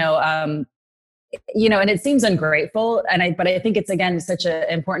really, and it seems ungrateful. But I think it's, again, such an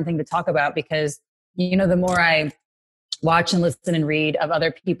important thing to talk about because, the more I watch and listen and read of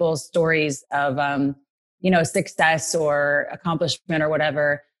other people's stories of, success or accomplishment or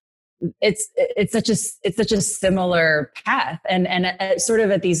whatever, it's such a similar path and sort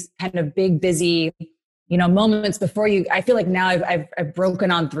of at these kind of big, busy, moments before I feel like now I've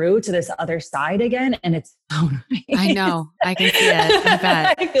broken on through to this other side again. And it's so nice. I know. I can see it. I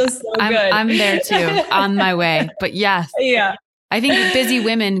bet. I feel so good. I'm there too, on my way. But yes. Yeah. I think busy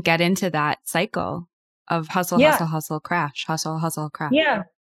women get into that cycle of hustle, hustle, crash, hustle, hustle, crash. Yeah.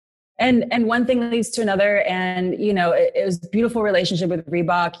 And one thing leads to another. And, it was a beautiful relationship with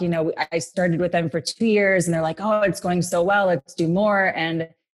Reebok. I started with them for 2 years and they're like, oh, it's going so well. Let's do more. And,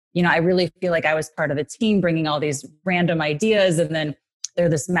 I really feel like I was part of the team bringing all these random ideas. And then they're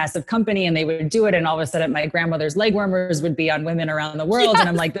this massive company and they would do it. And all of a sudden my grandmother's leg warmers would be on women around the world. Yes. And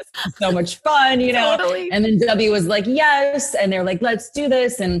I'm like, this is so much fun, Totally. And then W was like, yes. And they're like, let's do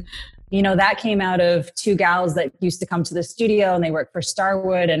this. And, that came out of two gals that used to come to the studio and they worked for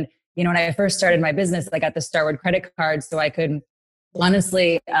Starwood. And, when I first started my business, I got the Starwood credit card so I could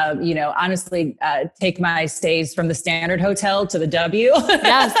honestly take my stays from the Standard Hotel to the W.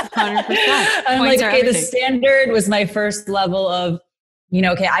 Yes, 100%. I'm like, okay, the Standard was my first level of,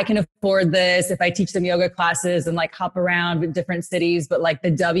 okay, I can afford this if I teach them yoga classes and like hop around with different cities. But like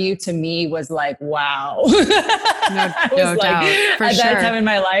the W to me was like, wow. No doubt. For at sure. that time in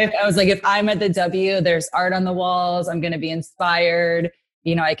my life, I was like, if I'm at the W, there's art on the walls. I'm going to be inspired.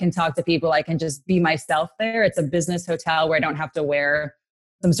 I can talk to people. I can just be myself there. It's a business hotel where I don't have to wear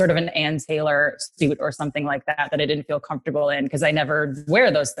some sort of an Ann Taylor suit or something like that I didn't feel comfortable in because I never wear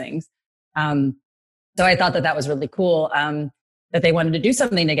those things. So I thought that was really cool that they wanted to do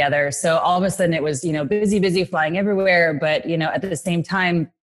something together. So all of a sudden it was, busy, flying everywhere. But, at the same time,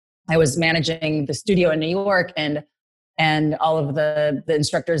 I was managing the studio in New York and all of the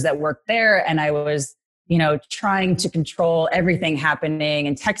instructors that worked there. And I was trying to control everything happening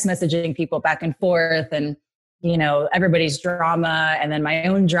and text messaging people back and forth and, everybody's drama and then my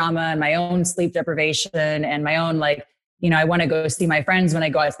own drama and my own sleep deprivation and my own, I want to go see my friends when I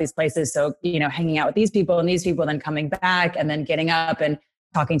go out to these places. So, hanging out with these people and then coming back and then getting up and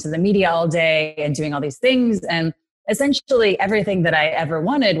talking to the media all day and doing all these things. And essentially everything that I ever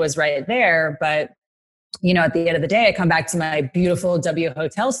wanted was right there. But, at the end of the day, I come back to my beautiful W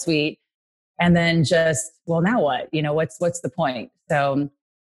hotel suite. And then just, well, now what? What's the point? So,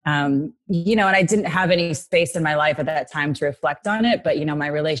 and I didn't have any space in my life at that time to reflect on it. But, my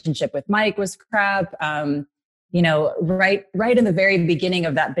relationship with Mike was crap. Right in the very beginning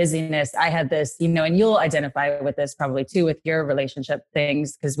of that busyness, I had this, and you'll identify with this probably too with your relationship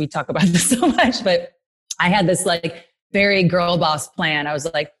things because we talk about this so much. But I had this very girl boss plan. I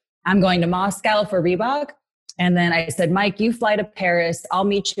was like, I'm going to Moscow for Reebok. And then I said, Mike, you fly to Paris. I'll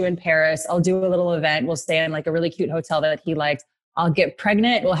meet you in Paris. I'll do a little event. We'll stay in a really cute hotel that he likes. I'll get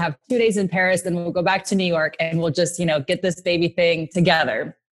pregnant. We'll have 2 days in Paris. Then we'll go back to New York and we'll just, get this baby thing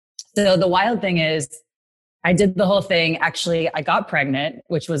together. So the wild thing is I did the whole thing. Actually, I got pregnant,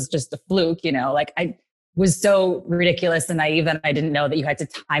 which was just a fluke, I was so ridiculous and naive that I didn't know that you had to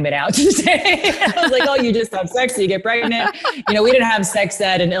time it out today. I was like, oh, you just have sex, so you get pregnant. We didn't have sex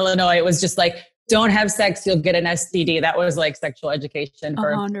ed in Illinois. It was just don't have sex, you'll get an STD. That was like sexual education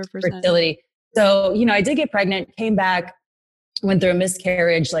for 100%. fertility. So, I did get pregnant, came back, went through a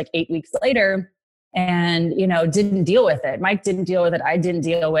miscarriage like 8 weeks later and, didn't deal with it. Mike didn't deal with it. I didn't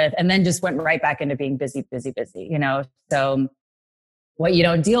deal with, and then just went right back into being busy. So what you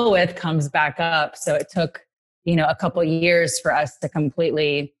don't deal with comes back up. So it took, a couple of years for us to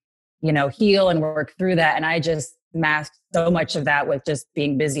completely, heal and work through that. And I just masked so much of that with just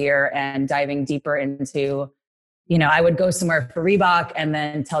being busier and diving deeper into, I would go somewhere for Reebok and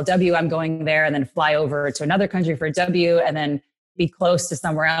then tell W I'm going there and then fly over to another country for W and then be close to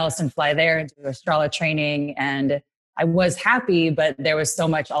somewhere else and fly there and do Astrala training. And I was happy, but there was so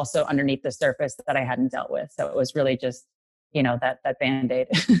much also underneath the surface that I hadn't dealt with. So it was really just, that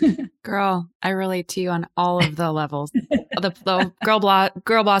Band-Aid. Girl, I relate to you on all of the levels. The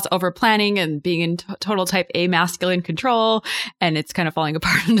girl boss over planning and being in total type A masculine control. And it's kind of falling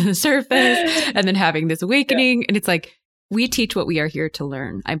apart under the surface and then having this awakening. Yeah. And it's like, we teach what we are here to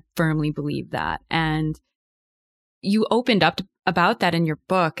learn. I firmly believe that. And you opened up about that in your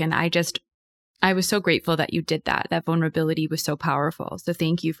book. And I was so grateful that you did that. That vulnerability was so powerful. So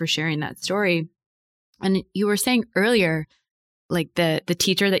thank you for sharing that story. And you were saying earlier, like the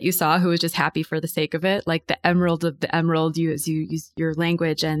teacher that you saw who was just happy for the sake of it, like the emerald of the emerald, you use your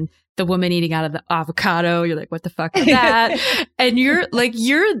language, and the woman eating out of the avocado, you're like, what the fuck is that? And you're like,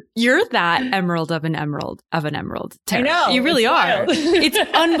 you're that emerald of an emerald, Tara. I know. You really are. Wild. It's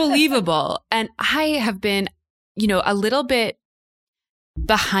unbelievable. And I have been, a little bit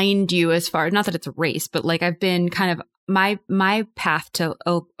behind you as far, not that it's a race, but like I've been kind of my path to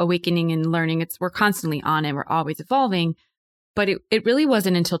awakening and learning. We're constantly on it. We're always evolving. But it really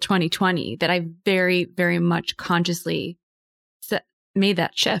wasn't until 2020 that I very, very much consciously made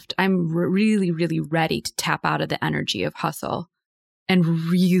that shift. I'm really, really ready to tap out of the energy of hustle and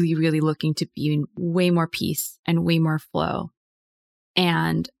really, really looking to be in way more peace and way more flow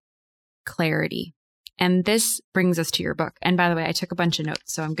and clarity. And this brings us to your book. And by the way, I took a bunch of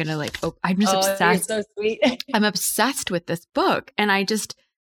notes, so I'm going to I'm just obsessed. You're so sweet. I'm obsessed with this book. And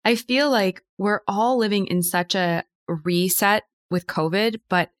I feel like we're all living in such a reset with COVID,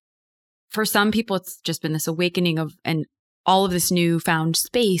 but for some people, it's just been this awakening of, and all of this newfound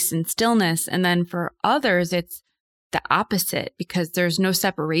space and stillness. And then for others, it's the opposite because there's no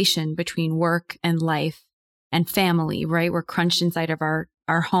separation between work and life and family, right? We're crunched inside of our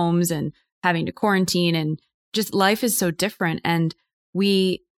homes and having to quarantine, and just life is so different. And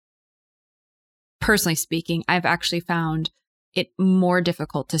personally speaking, I've actually found it more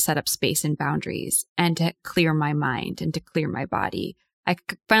difficult to set up space and boundaries and to clear my mind and to clear my body. I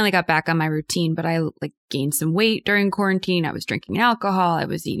finally got back on my routine, but I gained some weight during quarantine. I was drinking alcohol. I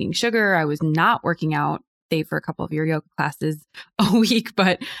was eating sugar. I was not working out, save for a couple of your yoga classes a week,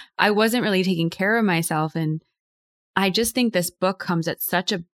 but I wasn't really taking care of myself. And I just think this book comes at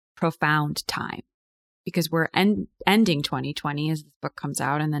such a profound time because we're ending 2020 as this book comes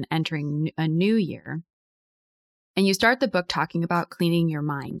out and then entering a new year. And you start the book talking about cleaning your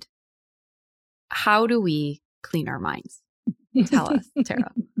mind. How do we clean our minds? Tell us, Tara.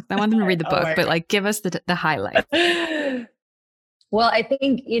 I want them to read the book, but give us the highlights. Well, I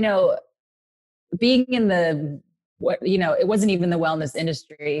think, being in it wasn't even the wellness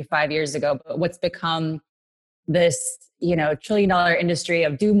industry 5 years ago, but what's become this, $1 trillion industry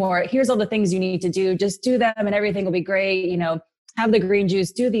of do more. Here's all the things you need to do. Just do them and everything will be great. Have the green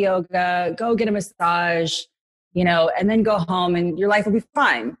juice, do the yoga, go get a massage, and then go home and your life will be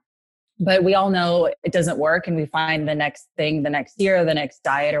fine. But we all know it doesn't work, and we find the next thing, the next year, the next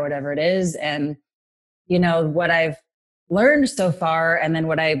diet or whatever it is. And, what I've learned so far, and then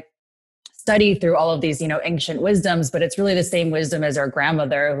what I study through all of these, ancient wisdoms, but it's really the same wisdom as our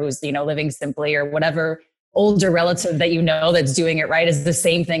grandmother who's, living simply, or whatever older relative that that's doing it right, is the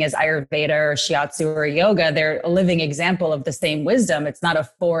same thing as Ayurveda or Shiatsu or yoga. They're a living example of the same wisdom. It's not a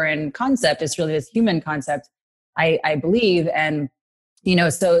foreign concept. It's really this human concept, I believe. And,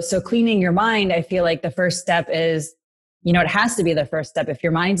 so cleaning your mind, I feel like the first step is, it has to be the first step. If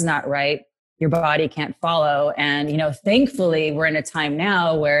your mind's not right, your body can't follow. And, thankfully we're in a time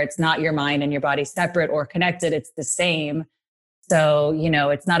now where it's not your mind and your body separate or connected. It's the same. So,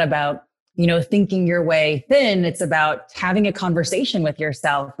 it's not about, thinking your way thin. It's about having a conversation with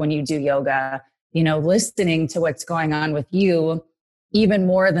yourself when you do yoga, listening to what's going on with you, even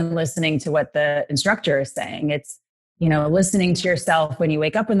more than listening to what the instructor is saying. It's, listening to yourself when you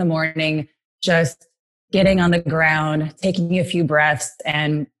wake up in the morning, just getting on the ground, taking a few breaths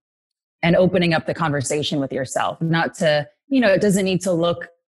and opening up the conversation with yourself. Not to, it doesn't need to look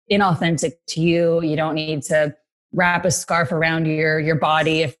inauthentic to you. You don't need to, wrap a scarf around your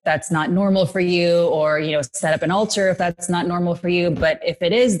body if that's not normal for you, or, set up an altar if that's not normal for you. But if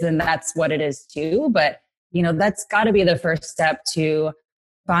it is, then that's what it is too. But, that's got to be the first step to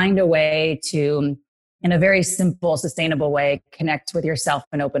find a way to, in a very simple, sustainable way, connect with yourself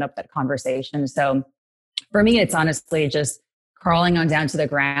and open up that conversation. So for me, it's honestly just crawling on down to the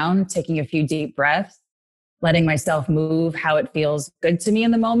ground, taking a few deep breaths, letting myself move how it feels good to me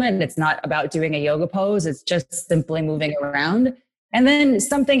in the moment. It's not about doing a yoga pose. It's just simply moving around. And then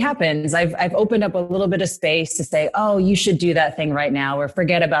something happens. I've opened up a little bit of space to say, oh, you should do that thing right now, or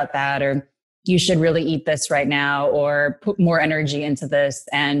forget about that, or you should really eat this right now, or put more energy into this.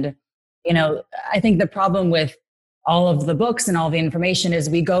 And, I think the problem with all of the books and all the information is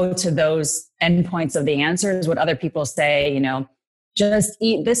we go to those endpoints of the answers, what other people say, just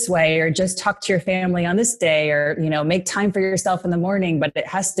eat this way, or just talk to your family on this day, or, make time for yourself in the morning. But it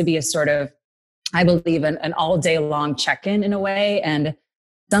has to be a sort of, I believe, an all day long check-in in a way, and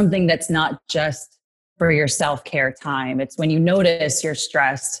something that's not just for your self-care time. It's when you notice you're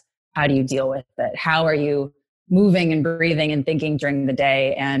stressed, how do you deal with it? How are you moving and breathing and thinking during the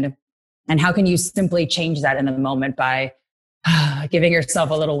day? And how can you simply change that in the moment by giving yourself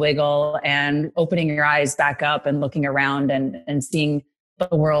a little wiggle and opening your eyes back up and looking around and seeing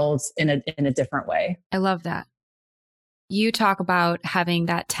the world in a different way. I love that. You talk about having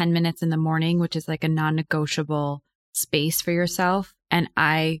that 10 minutes in the morning, which is like a non-negotiable space for yourself. And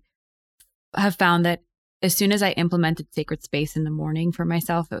I have found that as soon as I implemented sacred space in the morning for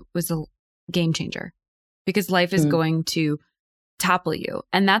myself, it was a game changer, because life is going to topple you.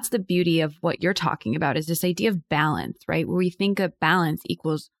 And that's the beauty of what you're talking about, is this idea of balance, right? Where we think of balance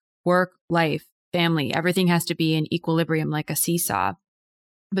equals work, life, family, everything has to be in equilibrium like a seesaw.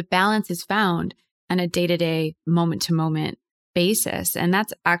 But balance is found on a day-to-day, moment-to-moment basis. And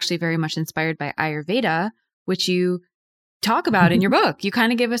that's actually very much inspired by Ayurveda, which you talk about in your book. You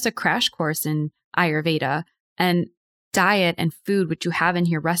kind of give us a crash course in Ayurveda, and diet and food, which you have in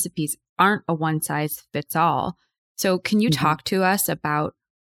here, recipes aren't a one-size-fits-all. So can you talk to us about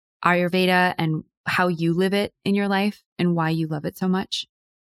Ayurveda and how you live it in your life and why you love it so much?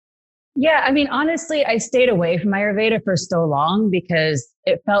 Yeah, I mean, honestly, I stayed away from Ayurveda for so long because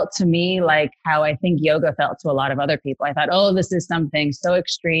it felt to me like how I think yoga felt to a lot of other people. I thought, oh, this is something so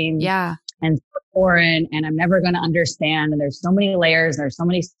extreme and so foreign, and I'm never going to understand. And there's so many layers, and there's so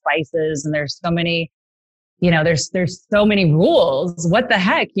many spices, and there's so many, there's so many rules. What the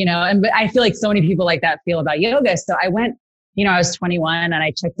heck, but I feel like so many people like that feel about yoga. So I went, I was 21 and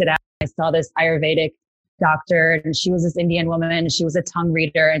I checked it out. I saw this Ayurvedic doctor, and she was this Indian woman. She was a tongue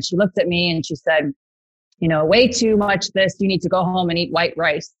reader, and she looked at me and she said, way too much this, you need to go home and eat white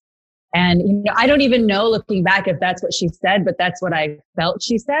rice. And, I don't even know, looking back, if that's what she said, but that's what I felt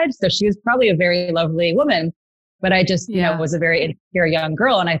she said. So she was probably a very lovely woman. But I just, was a very insecure young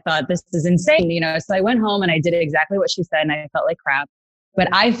girl. And I thought, this is insane, So I went home and I did exactly what she said. And I felt like crap. But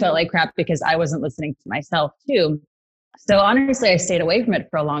I felt like crap because I wasn't listening to myself too. So honestly, I stayed away from it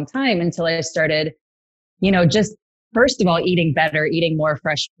for a long time until I started, just first of all, eating better, eating more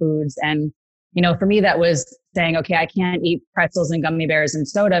fresh foods. And, for me, that was saying, okay, I can't eat pretzels and gummy bears and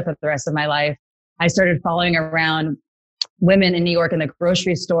soda for the rest of my life. I started following around women in New York in the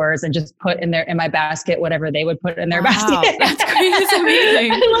grocery stores and just put in my basket whatever they would put in their basket. That's crazy. That's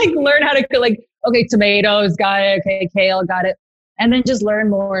amazing. And learn how to okay, tomatoes, got it. Okay, kale, got it. And then just learn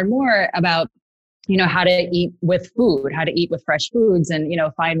more and more about, how to eat with food, how to eat with fresh foods, and,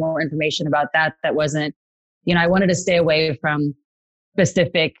 find more information about that. That wasn't, I wanted to stay away from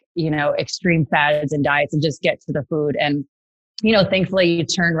specific, extreme fads and diets and just get to the food. And, thankfully you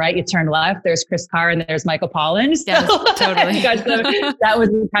turn right, you turn left. There's Chris Carr and there's Michael Pollan. So yes, totally. That was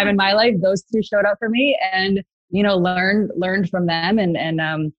the time in my life. Those two showed up for me, and, learned from them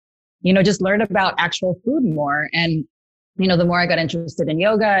and, just learned about actual food more. And, the more I got interested in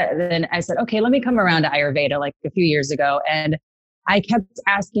yoga, then I said, okay, let me come around to Ayurveda like a few years ago. And I kept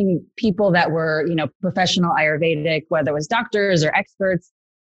asking people that were, professional Ayurvedic, whether it was doctors or experts,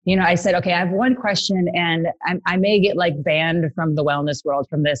 I said, okay, I have one question, and I may get banned from the wellness world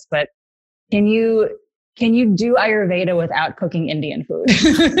from this, but can you do Ayurveda without cooking Indian food?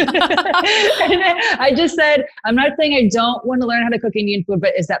 And I just said, I'm not saying I don't want to learn how to cook Indian food,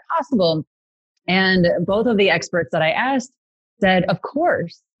 but is that possible? And both of the experts that I asked said, of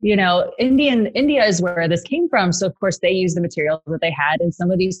course, India is where this came from. So of course they use the materials that they had, and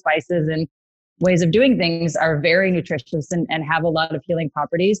some of these spices and ways of doing things are very nutritious and have a lot of healing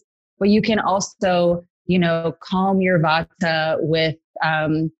properties. But you can also, calm your vata with,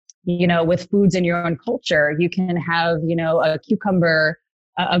 with foods in your own culture. You can have, a cucumber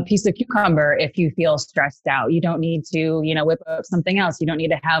a piece of cucumber if you feel stressed out. You don't need to, whip up something else. You don't need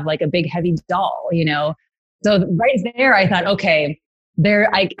to have like a big heavy doll, So right there, I thought, okay,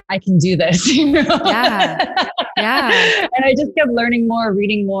 I can do this. Yeah. Yeah. And I just kept learning more,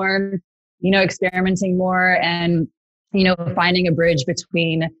 reading more, experimenting more, and, finding a bridge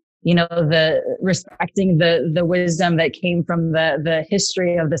between, the respecting the wisdom that came from the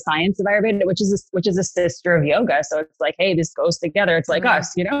history of the science of Ayurveda, which is a sister of yoga. So it's like, hey, this goes together. It's like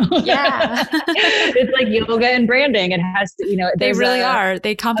us, Yeah. It's like yoga and branding. It has to, they really are.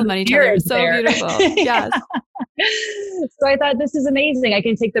 They complement each other. It's so beautiful. Yes. So I thought, this is amazing. I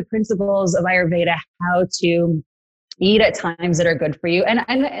can take the principles of Ayurveda, how to eat at times that are good for you. And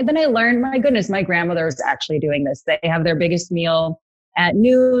then I learned, my goodness, my grandmother was actually doing this. They have their biggest meal at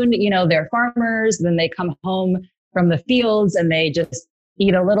noon, they're farmers. Then they come home from the fields and they just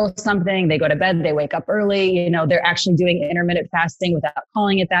eat a little something. They go to bed, they wake up early. They're actually doing intermittent fasting without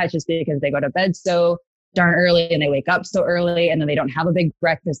calling it that, just because they go to bed so darn early and they wake up so early, and then they don't have a big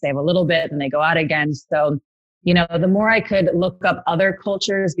breakfast. They have a little bit and they go out again. So, the more I could look up other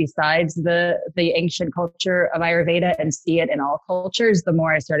cultures besides the ancient culture of Ayurveda and see it in all cultures, the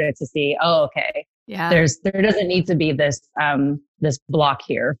more I started to see, oh, okay, yeah, there doesn't need to be this block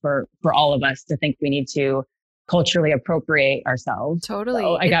here for all of us to think we need to culturally appropriate ourselves. Totally.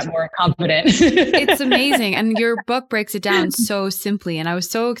 So I got more confident. It's amazing. And your book breaks it down so simply. And I was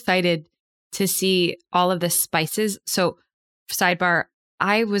so excited to see all of the spices. So sidebar,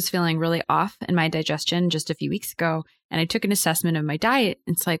 I was feeling really off in my digestion just a few weeks ago, and I took an assessment of my diet.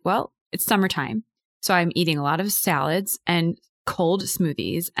 It's like, well, it's summertime. So I'm eating a lot of salads and cold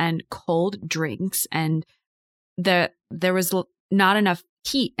smoothies and cold drinks. And there was not enough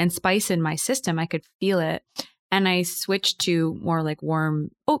heat and spice in my system. I could feel it. And I switched to more like warm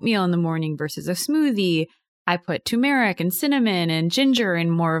oatmeal in the morning versus a smoothie. I put turmeric and cinnamon and ginger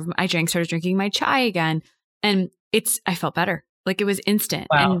and started drinking my chai again. And I felt better. Like it was instant.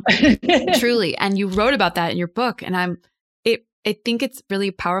 Wow. And truly. And you wrote about that in your book. And I think it's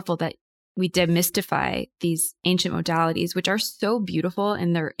really powerful that we demystify these ancient modalities, which are so beautiful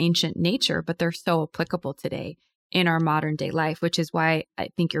in their ancient nature, but they're so applicable today in our modern day life, which is why I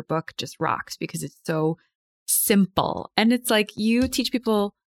think your book just rocks, because it's so simple. And it's like you teach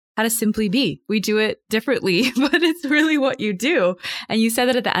people how to simply be. We do it differently, but it's really what you do. And you said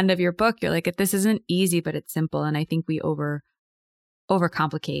that at the end of your book, you're like, this isn't easy, but it's simple. And I think we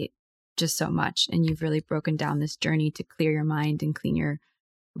overcomplicate just so much. And you've really broken down this journey to clear your mind and clean your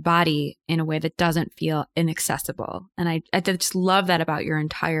body in a way that doesn't feel inaccessible. And I just love that about your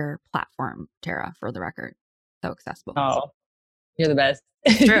entire platform, Tara, for the record. So accessible. Oh, you're the best.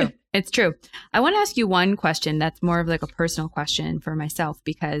 It's true. It's true. I want to ask you one question that's more of like a personal question for myself,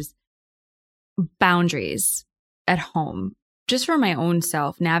 because boundaries at home, just for my own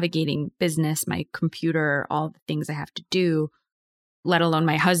self, navigating business, my computer, all the things I have to do, let alone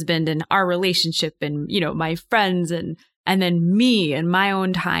my husband and our relationship and, my friends and then me and my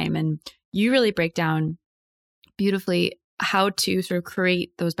own time. And you really break down beautifully how to sort of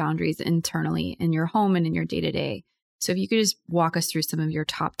create those boundaries internally in your home and in your day-to-day. So if you could just walk us through some of your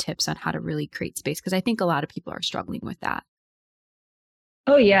top tips on how to really create space, because I think a lot of people are struggling with that.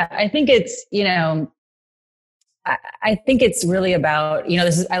 Oh yeah. I think it's, I think it's really about,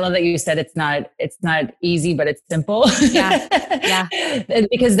 I love that you said it's not easy, but it's simple. Yeah. Yeah.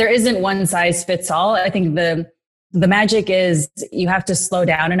 Because there isn't one size fits all. I think the magic is you have to slow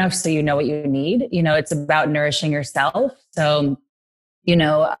down enough so you know what you need. It's about nourishing yourself. So,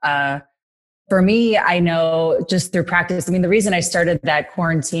 for me, I know just through practice, the reason I started that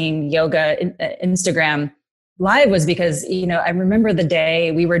quarantine yoga Instagram live was because, I remember the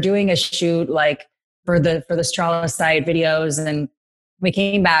day we were doing a shoot like for the Stiles site videos, and we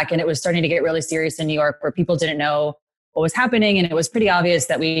came back and it was starting to get really serious in New York, where people didn't know what was happening. And it was pretty obvious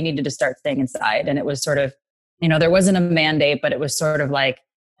that we needed to start staying inside. And it was sort of, there wasn't a mandate, but it was sort of like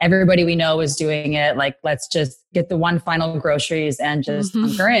everybody we know was doing it. Like, let's just get the one final groceries and just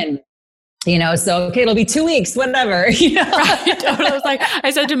hunker in. So, okay, it'll be 2 weeks, whatever, Right. I was like,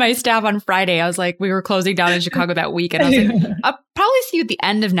 I said to my staff on Friday, I was like, we were closing down in Chicago that week. And I was like, I'll probably see you at the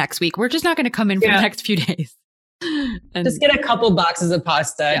end of next week. We're just not going to come in for the next few days. And just get a couple boxes of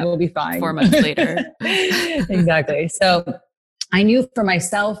pasta and we'll be fine. 4 months later. Exactly. So I knew for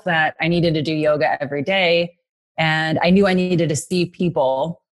myself that I needed to do yoga every day, and I knew I needed to see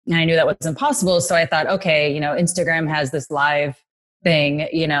people, and I knew that wasn't possible. So I thought, okay, Instagram has this live thing,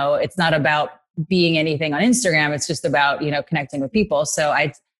 it's not about being anything on Instagram. It's just about, connecting with people. So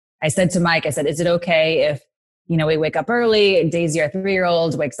I said to Mike, I said, is it okay if, we wake up early? Daisy, our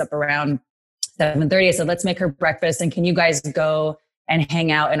 3-year-old, wakes up around 7:30. I said, let's make her breakfast. And can you guys go and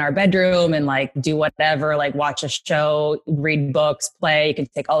hang out in our bedroom and like do whatever, like watch a show, read books, play. You can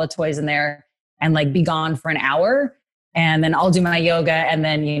take all the toys in there and like be gone for an hour. And then I'll do my yoga, and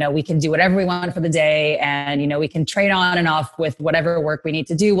then, we can do whatever we want for the day. And, we can trade on and off with whatever work we need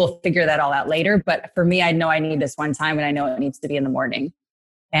to do. We'll figure that all out later. But for me, I know I need this one time, and I know it needs to be in the morning.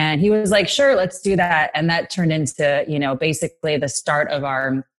 And he was like, sure, let's do that. And that turned into, basically the start of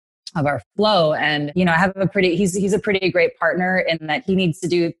our flow. And, I have he's a pretty great partner in that he needs to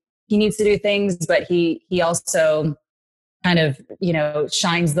do things, but he also kind of,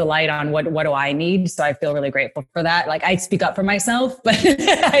 shines the light on what do I need. So I feel really grateful for that. Like, I speak up for myself, but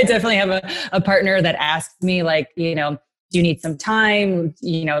I definitely have a partner that asks me like, do you need some time?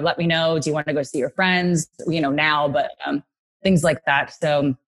 Let me know. Do you want to go see your friends, now, but, things like that.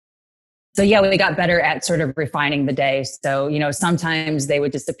 So yeah, we got better at sort of refining the day. So, sometimes they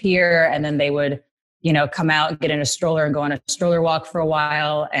would disappear, and then they would, come out and get in a stroller and go on a stroller walk for a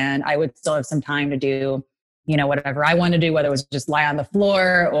while. And I would still have some time to do, whatever I want to do, whether it was just lie on the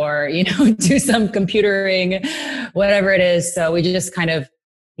floor or, do some computering, whatever it is. So we just kind of,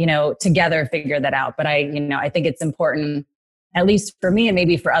 together figure that out. But I think it's important, at least for me and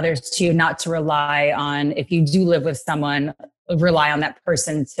maybe for others too, not to rely on, if you do live with someone, rely on that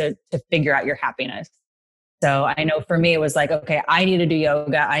person to figure out your happiness. So I know for me, it was like, okay, I need to do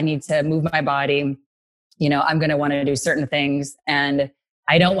yoga. I need to move my body. I'm going to want to do certain things, and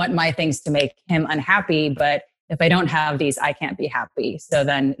I don't want my things to make him unhappy, but if I don't have these, I can't be happy. So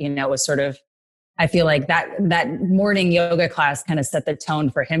then, it was sort of, I feel like that morning yoga class kind of set the tone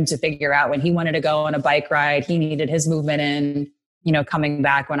for him to figure out when he wanted to go on a bike ride, he needed his movement in, coming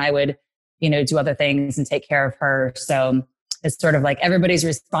back when I would, do other things and take care of her. So it's sort of like everybody's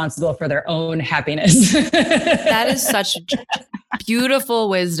responsible for their own happiness. That is such beautiful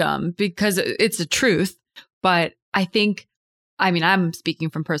wisdom, because it's a truth. But I'm speaking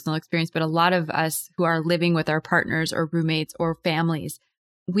from personal experience, but a lot of us who are living with our partners or roommates or families,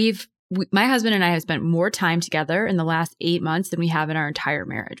 my husband and I have spent more time together in the last 8 months than we have in our entire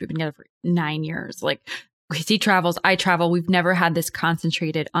marriage. We've been together for 9 years. Like, he travels, I travel. We've never had this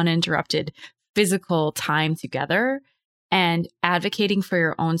concentrated, uninterrupted physical time together. And advocating for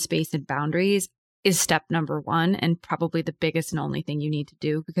your own space and boundaries is step number one, and probably the biggest and only thing you need to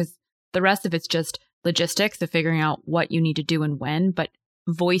do, because the rest of it's just logistics of figuring out what you need to do and when, but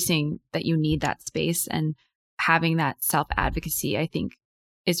voicing that you need that space and having that self-advocacy, I think,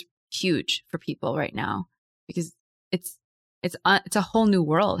 is huge for people right now, because it's a whole new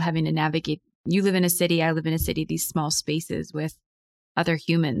world having to navigate. You live in a city, I live in a city, these small spaces with other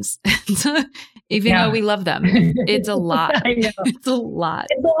humans. Even though we love them, it's a lot. I know. It's a lot.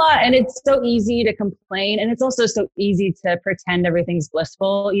 It's a lot. And it's so easy to complain. And it's also so easy to pretend everything's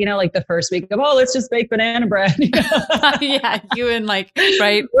blissful, like the first week of, let's just bake banana bread. Yeah. You and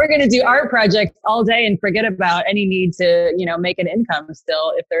right. We're going to do art projects all day and forget about any need to, make an income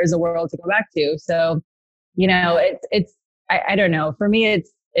still, if there is a world to go back to. So, I don't know. For me,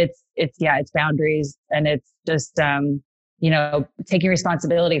 it's boundaries, and it's just, taking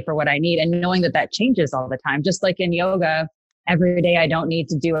responsibility for what I need and knowing that changes all the time. Just like in yoga, every day I don't need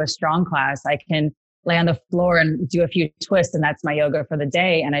to do a strong class. I can lay on the floor and do a few twists, and that's my yoga for the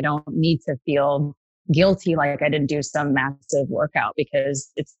day. And I don't need to feel guilty like I didn't do some massive workout,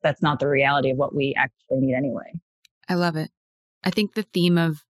 because that's not the reality of what we actually need anyway. I love it. I think the theme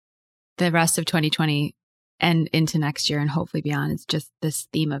of the rest of 2020 and into next year and hopefully beyond is just this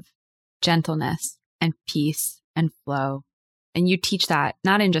theme of gentleness and peace and flow. And you teach that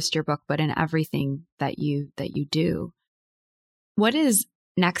not in just your book, but in everything that you do. What is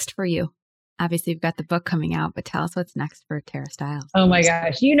next for you? Obviously, you've got the book coming out, but tell us what's next for Tara Stiles. Oh my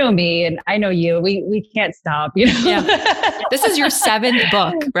gosh, you know me and I know you. We can't stop. Yeah. This is your 7th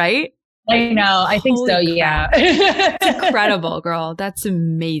book, right? I know. I think so. Yeah. It's incredible, girl. That's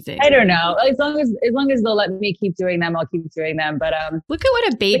amazing. I don't know. As long as they'll let me keep doing them, I'll keep doing them. But look at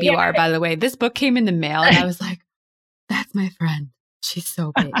what a babe you are, by the way. This book came in the mail, and I was like, that's my friend. She's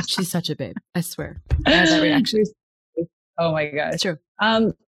so big. She's such a babe. I swear. I had that reaction. Oh my gosh. It's true.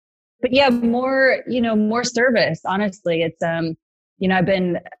 But yeah, more service. Honestly, it's, I've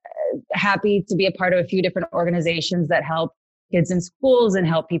been happy to be a part of a few different organizations that help kids in schools and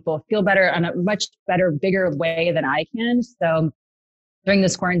help people feel better on a much better, bigger way than I can. So during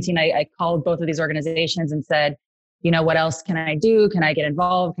this quarantine, I called both of these organizations and said, what else can I do? Can I get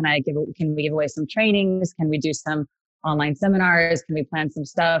involved? Can we give away some trainings? Can we do some online seminars? Can we plan some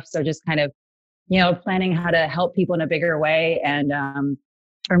stuff? So just kind of, planning how to help people in a bigger way and,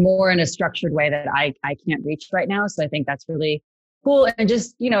 or more in a structured way that I can't reach right now. So I think that's really cool. And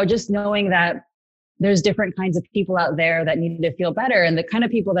just, just knowing that, there's different kinds of people out there that need to feel better. And the kind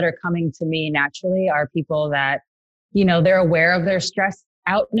of people that are coming to me naturally are people that, they're aware of their stress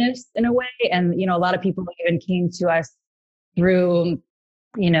outness in a way. And, a lot of people even came to us through,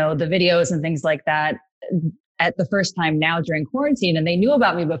 the videos and things like that at the first time now during quarantine. And they knew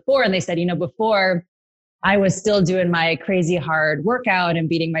about me before. And they said, before I was still doing my crazy hard workout and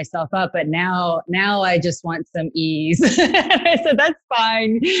beating myself up, but now I just want some ease. I said, that's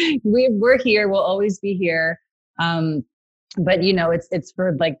fine. We're here. We'll always be here. But it's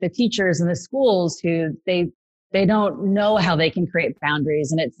for like the teachers and the schools who they don't know how they can create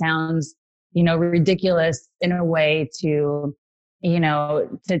boundaries. And it sounds, ridiculous in a way to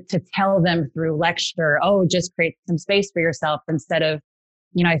tell them through lecture, oh, just create some space for yourself, instead of,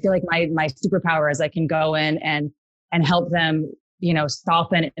 I feel like my superpower is I can go in and help them,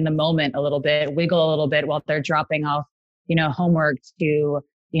 soften in the moment a little bit, wiggle a little bit while they're dropping off, homework to,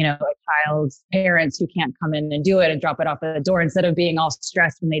 a child's parents who can't come in and do it and drop it off at the door. Instead of being all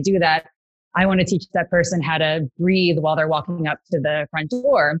stressed when they do that, I want to teach that person how to breathe while they're walking up to the front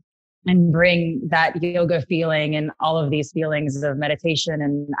door, and bring that yoga feeling and all of these feelings of meditation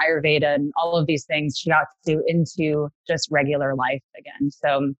and Ayurveda and all of these things shiatsu into just regular life again.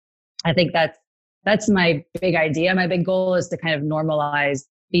 So I think that's my big idea. My big goal is to kind of normalize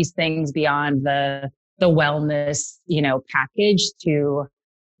these things beyond the wellness, package, to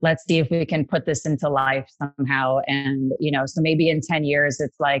let's see if we can put this into life somehow. And, so maybe in 10 years,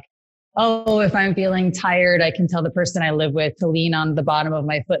 it's like, oh, if I'm feeling tired, I can tell the person I live with to lean on the bottom of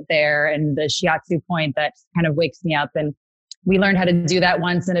my foot there, and the shiatsu point that kind of wakes me up. And we learned how to do that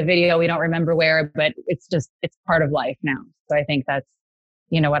once in a video. We don't remember where, but it's part of life now. So I think that's,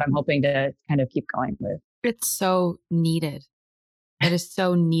 what I'm hoping to kind of keep going with. It's so needed. It is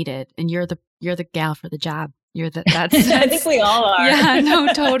so needed. And you're the gal for the job. That's I think we all are. Yeah,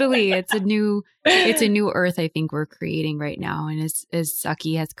 no, totally. It's a new earth I think we're creating right now. And as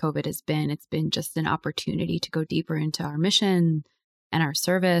sucky as COVID has been, it's been just an opportunity to go deeper into our mission and our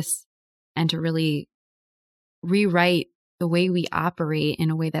service, and to really rewrite the way we operate in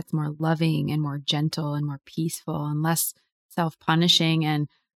a way that's more loving and more gentle and more peaceful and less self-punishing and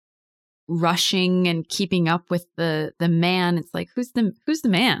rushing and keeping up with the man. It's like, who's the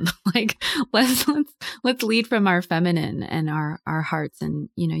man? Like, let's lead from our feminine and our hearts. And,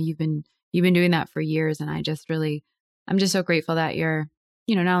 you've been doing that for years. And I'm just so grateful that you're,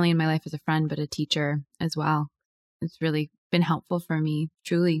 not only in my life as a friend, but a teacher as well. It's really been helpful for me,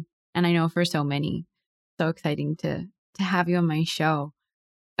 truly. And I know for so many. So exciting to have you on my show.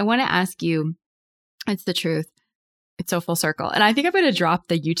 I want to ask you, it's the truth. It's so full circle. And I think I'm going to drop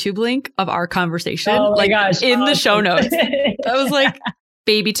the YouTube link of our conversation in the show notes. That was like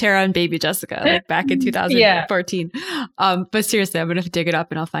baby Tara and baby Jessica, like back in 2014. But seriously, I'm going to dig it up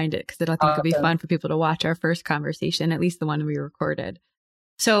and I'll find it, because I think it'll be fun for people to watch our first conversation, at least the one we recorded.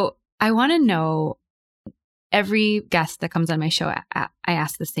 So I want to know, every guest that comes on my show, I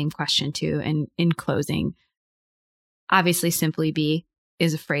ask the same question too. And in closing, obviously Simply Be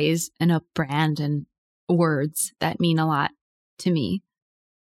is a phrase and a brand and words that mean a lot to me.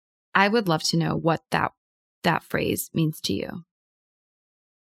 I would love to know what that phrase means to you.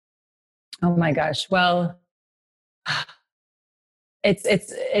 Oh my gosh. Well,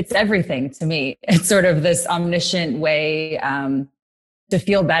 it's everything to me. It's sort of this omniscient way to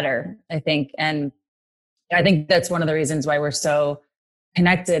feel better, I think. And I think that's one of the reasons why we're so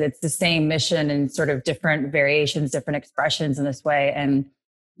connected. It's the same mission and sort of different variations, different expressions in this way. And,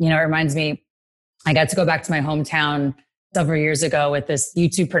 it reminds me, I got to go back to my hometown several years ago with this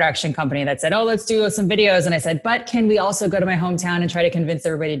YouTube production company that said, oh, let's do some videos. And I said, but can we also go to my hometown and try to convince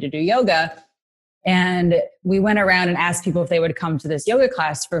everybody to do yoga? And we went around and asked people if they would come to this yoga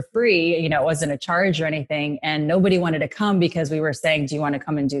class for free. It wasn't a charge or anything. And nobody wanted to come because we were saying, do you want to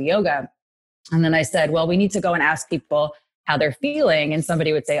come and do yoga? And then I said, well, we need to go and ask people how they're feeling. And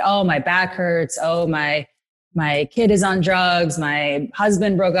somebody would say, oh, my back hurts. Oh, my kid is on drugs. My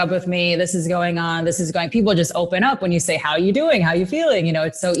husband broke up with me. This is going on. People just open up when you say, how are you doing? How are you feeling?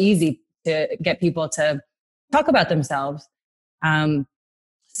 It's so easy to get people to talk about themselves.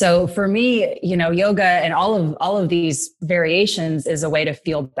 So for me, yoga and all of these variations is a way to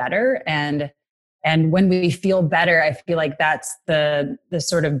feel better. And when we feel better, I feel like that's the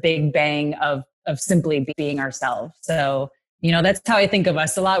sort of big bang of simply being ourselves. So that's how I think of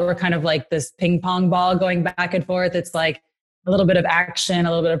us a lot. We're kind of like this ping pong ball going back and forth. It's like a little bit of action, a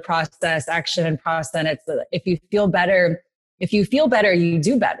little bit of process, action and process. And it's, if you feel better, you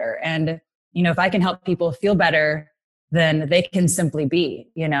do better. And, if I can help people feel better, then they can simply be,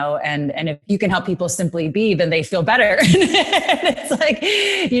 and if you can help people simply be, then they feel better. It's like,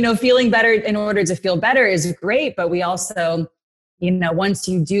 feeling better in order to feel better is great. But we also, once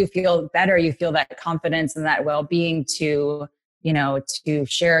you do feel better, you feel that confidence and that well-being to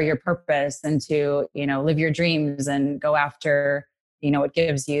share your purpose and to, live your dreams and go after, what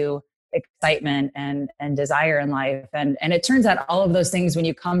gives you excitement and desire in life. And it turns out all of those things, when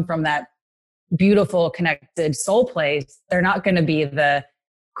you come from that beautiful, connected soul place, they're not going to be the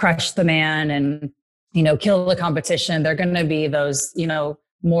crush the man and, kill the competition. They're going to be those,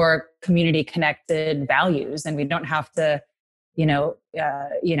 more community connected values. And we don't have to,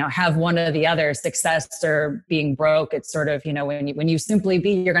 have one or the other, success or being broke. It's sort of, when you simply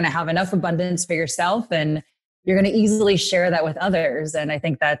be, you're going to have enough abundance for yourself and you're going to easily share that with others. And I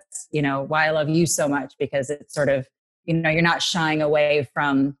think that's, why I love you so much, because it's sort of, you're not shying away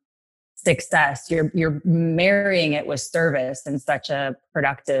from success. You're marrying it with service in such a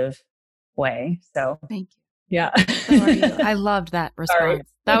productive way. So thank you. Yeah. So are you. I loved that response. Sorry.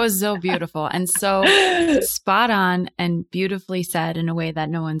 That was so beautiful and so spot on and beautifully said in a way that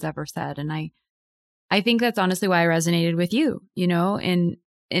no one's ever said. And I think that's honestly why I resonated with you, in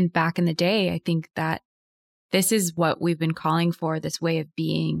back in the day. I think that this is what we've been calling for, this way of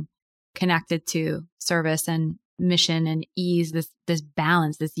being connected to service and mission and ease, this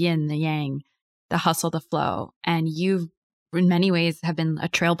balance, this yin, the yang, the hustle, the flow. And you, in many ways, have been a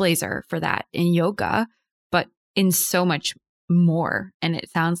trailblazer for that in yoga, but in so much more. And it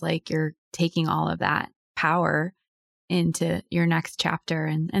sounds like you're taking all of that power into your next chapter.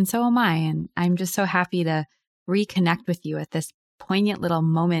 And so am I. And I'm just so happy to reconnect with you at this poignant little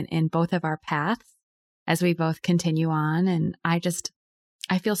moment in both of our paths as we both continue on. And I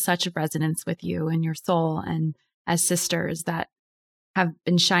feel such a resonance with you and your soul, and as sisters that have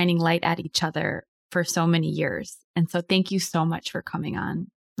been shining light at each other for so many years. And so thank you so much for coming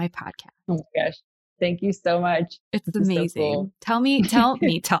on my podcast. Oh my gosh. Thank you so much. It's amazing. So cool. Tell me,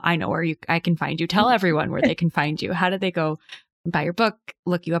 I know where I can find you. Tell everyone where they can find you. How do they go buy your book,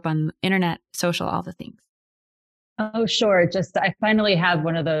 look you up on the internet, social, all the things? Oh, sure. I finally have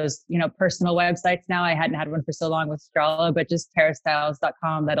one of those, personal websites now. I hadn't had one for so long with Strala, but just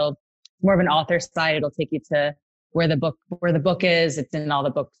tarastiles.com. That'll more of an author site. It'll take you to where the book is. It's in all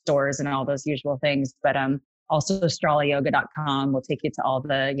the bookstores and all those usual things. But also stralayoga.com will take you to all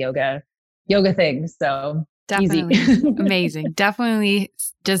the yoga things. So definitely easy. Amazing. Definitely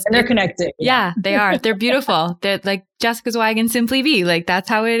just. And they're connected. Yeah, they are. They're beautiful. They're like Jessica Zweig and Simply Be. Like that's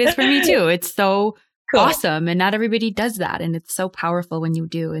how it is for me too. It's so cool. Awesome. And not everybody does that. And it's so powerful when you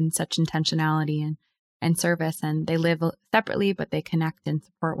do, in such intentionality and service. And they live separately, but they connect and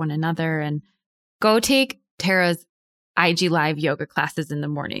support one another. And go take Tara's IG Live yoga classes in the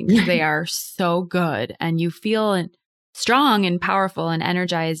morning. They are so good. And you feel strong and powerful and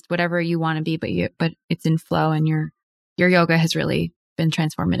energized, whatever you want to be, but it's in flow. And your yoga has really been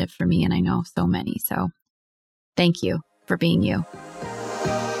transformative for me. And I know so many. So thank you for being you.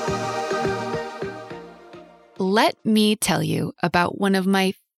 Let me tell you about one of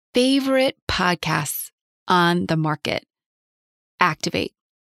my favorite podcasts on the market, Activate.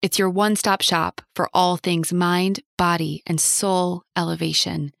 It's your one-stop shop for all things mind, body, and soul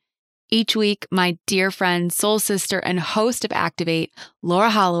elevation. Each week, my dear friend, soul sister, and host of Activate, Laura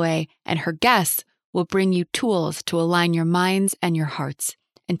Holloway, and her guests will bring you tools to align your minds and your hearts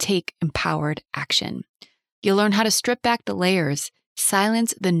and take empowered action. You'll learn how to strip back the layers,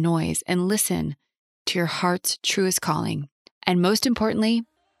 silence the noise, and listen to your heart's truest calling. And most importantly,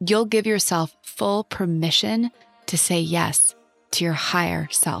 you'll give yourself full permission to say yes to your higher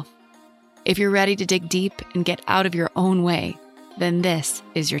self. If you're ready to dig deep and get out of your own way, then this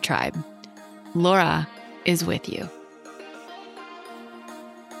is your tribe. Laura is with you.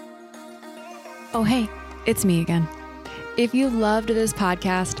 Oh, hey, it's me again. If you loved this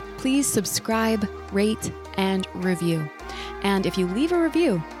podcast, please subscribe, rate, and review. And if you leave a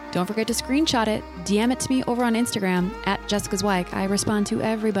review, don't forget to screenshot it, DM it to me over on Instagram at Jessica Zweig. I respond to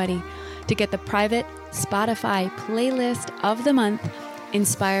everybody to get the private Spotify playlist of the month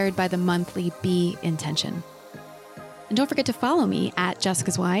inspired by the monthly Be intention. And don't forget to follow me at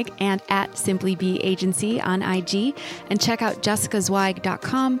Jessica Zweig and at Simply Be Agency on IG, and check out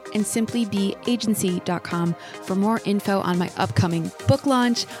jessicazweig.com and simplybeagency.com for more info on my upcoming book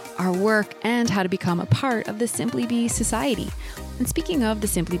launch, our work, and how to become a part of the Simply Be Society. And speaking of the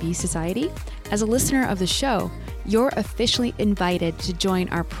Simply Be Society, as a listener of the show, you're officially invited to join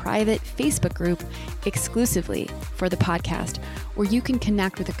our private Facebook group exclusively for the podcast, where you can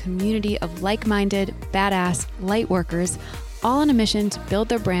connect with a community of like-minded, badass light workers, all on a mission to build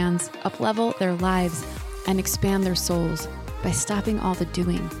their brands, up-level their lives, and expand their souls by stopping all the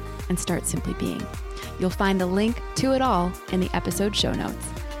doing and start simply being. You'll find the link to it all in the episode show notes.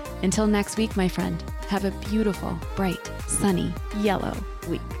 Until next week, my friend, have a beautiful, bright, sunny, yellow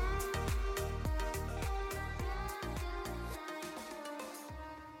week.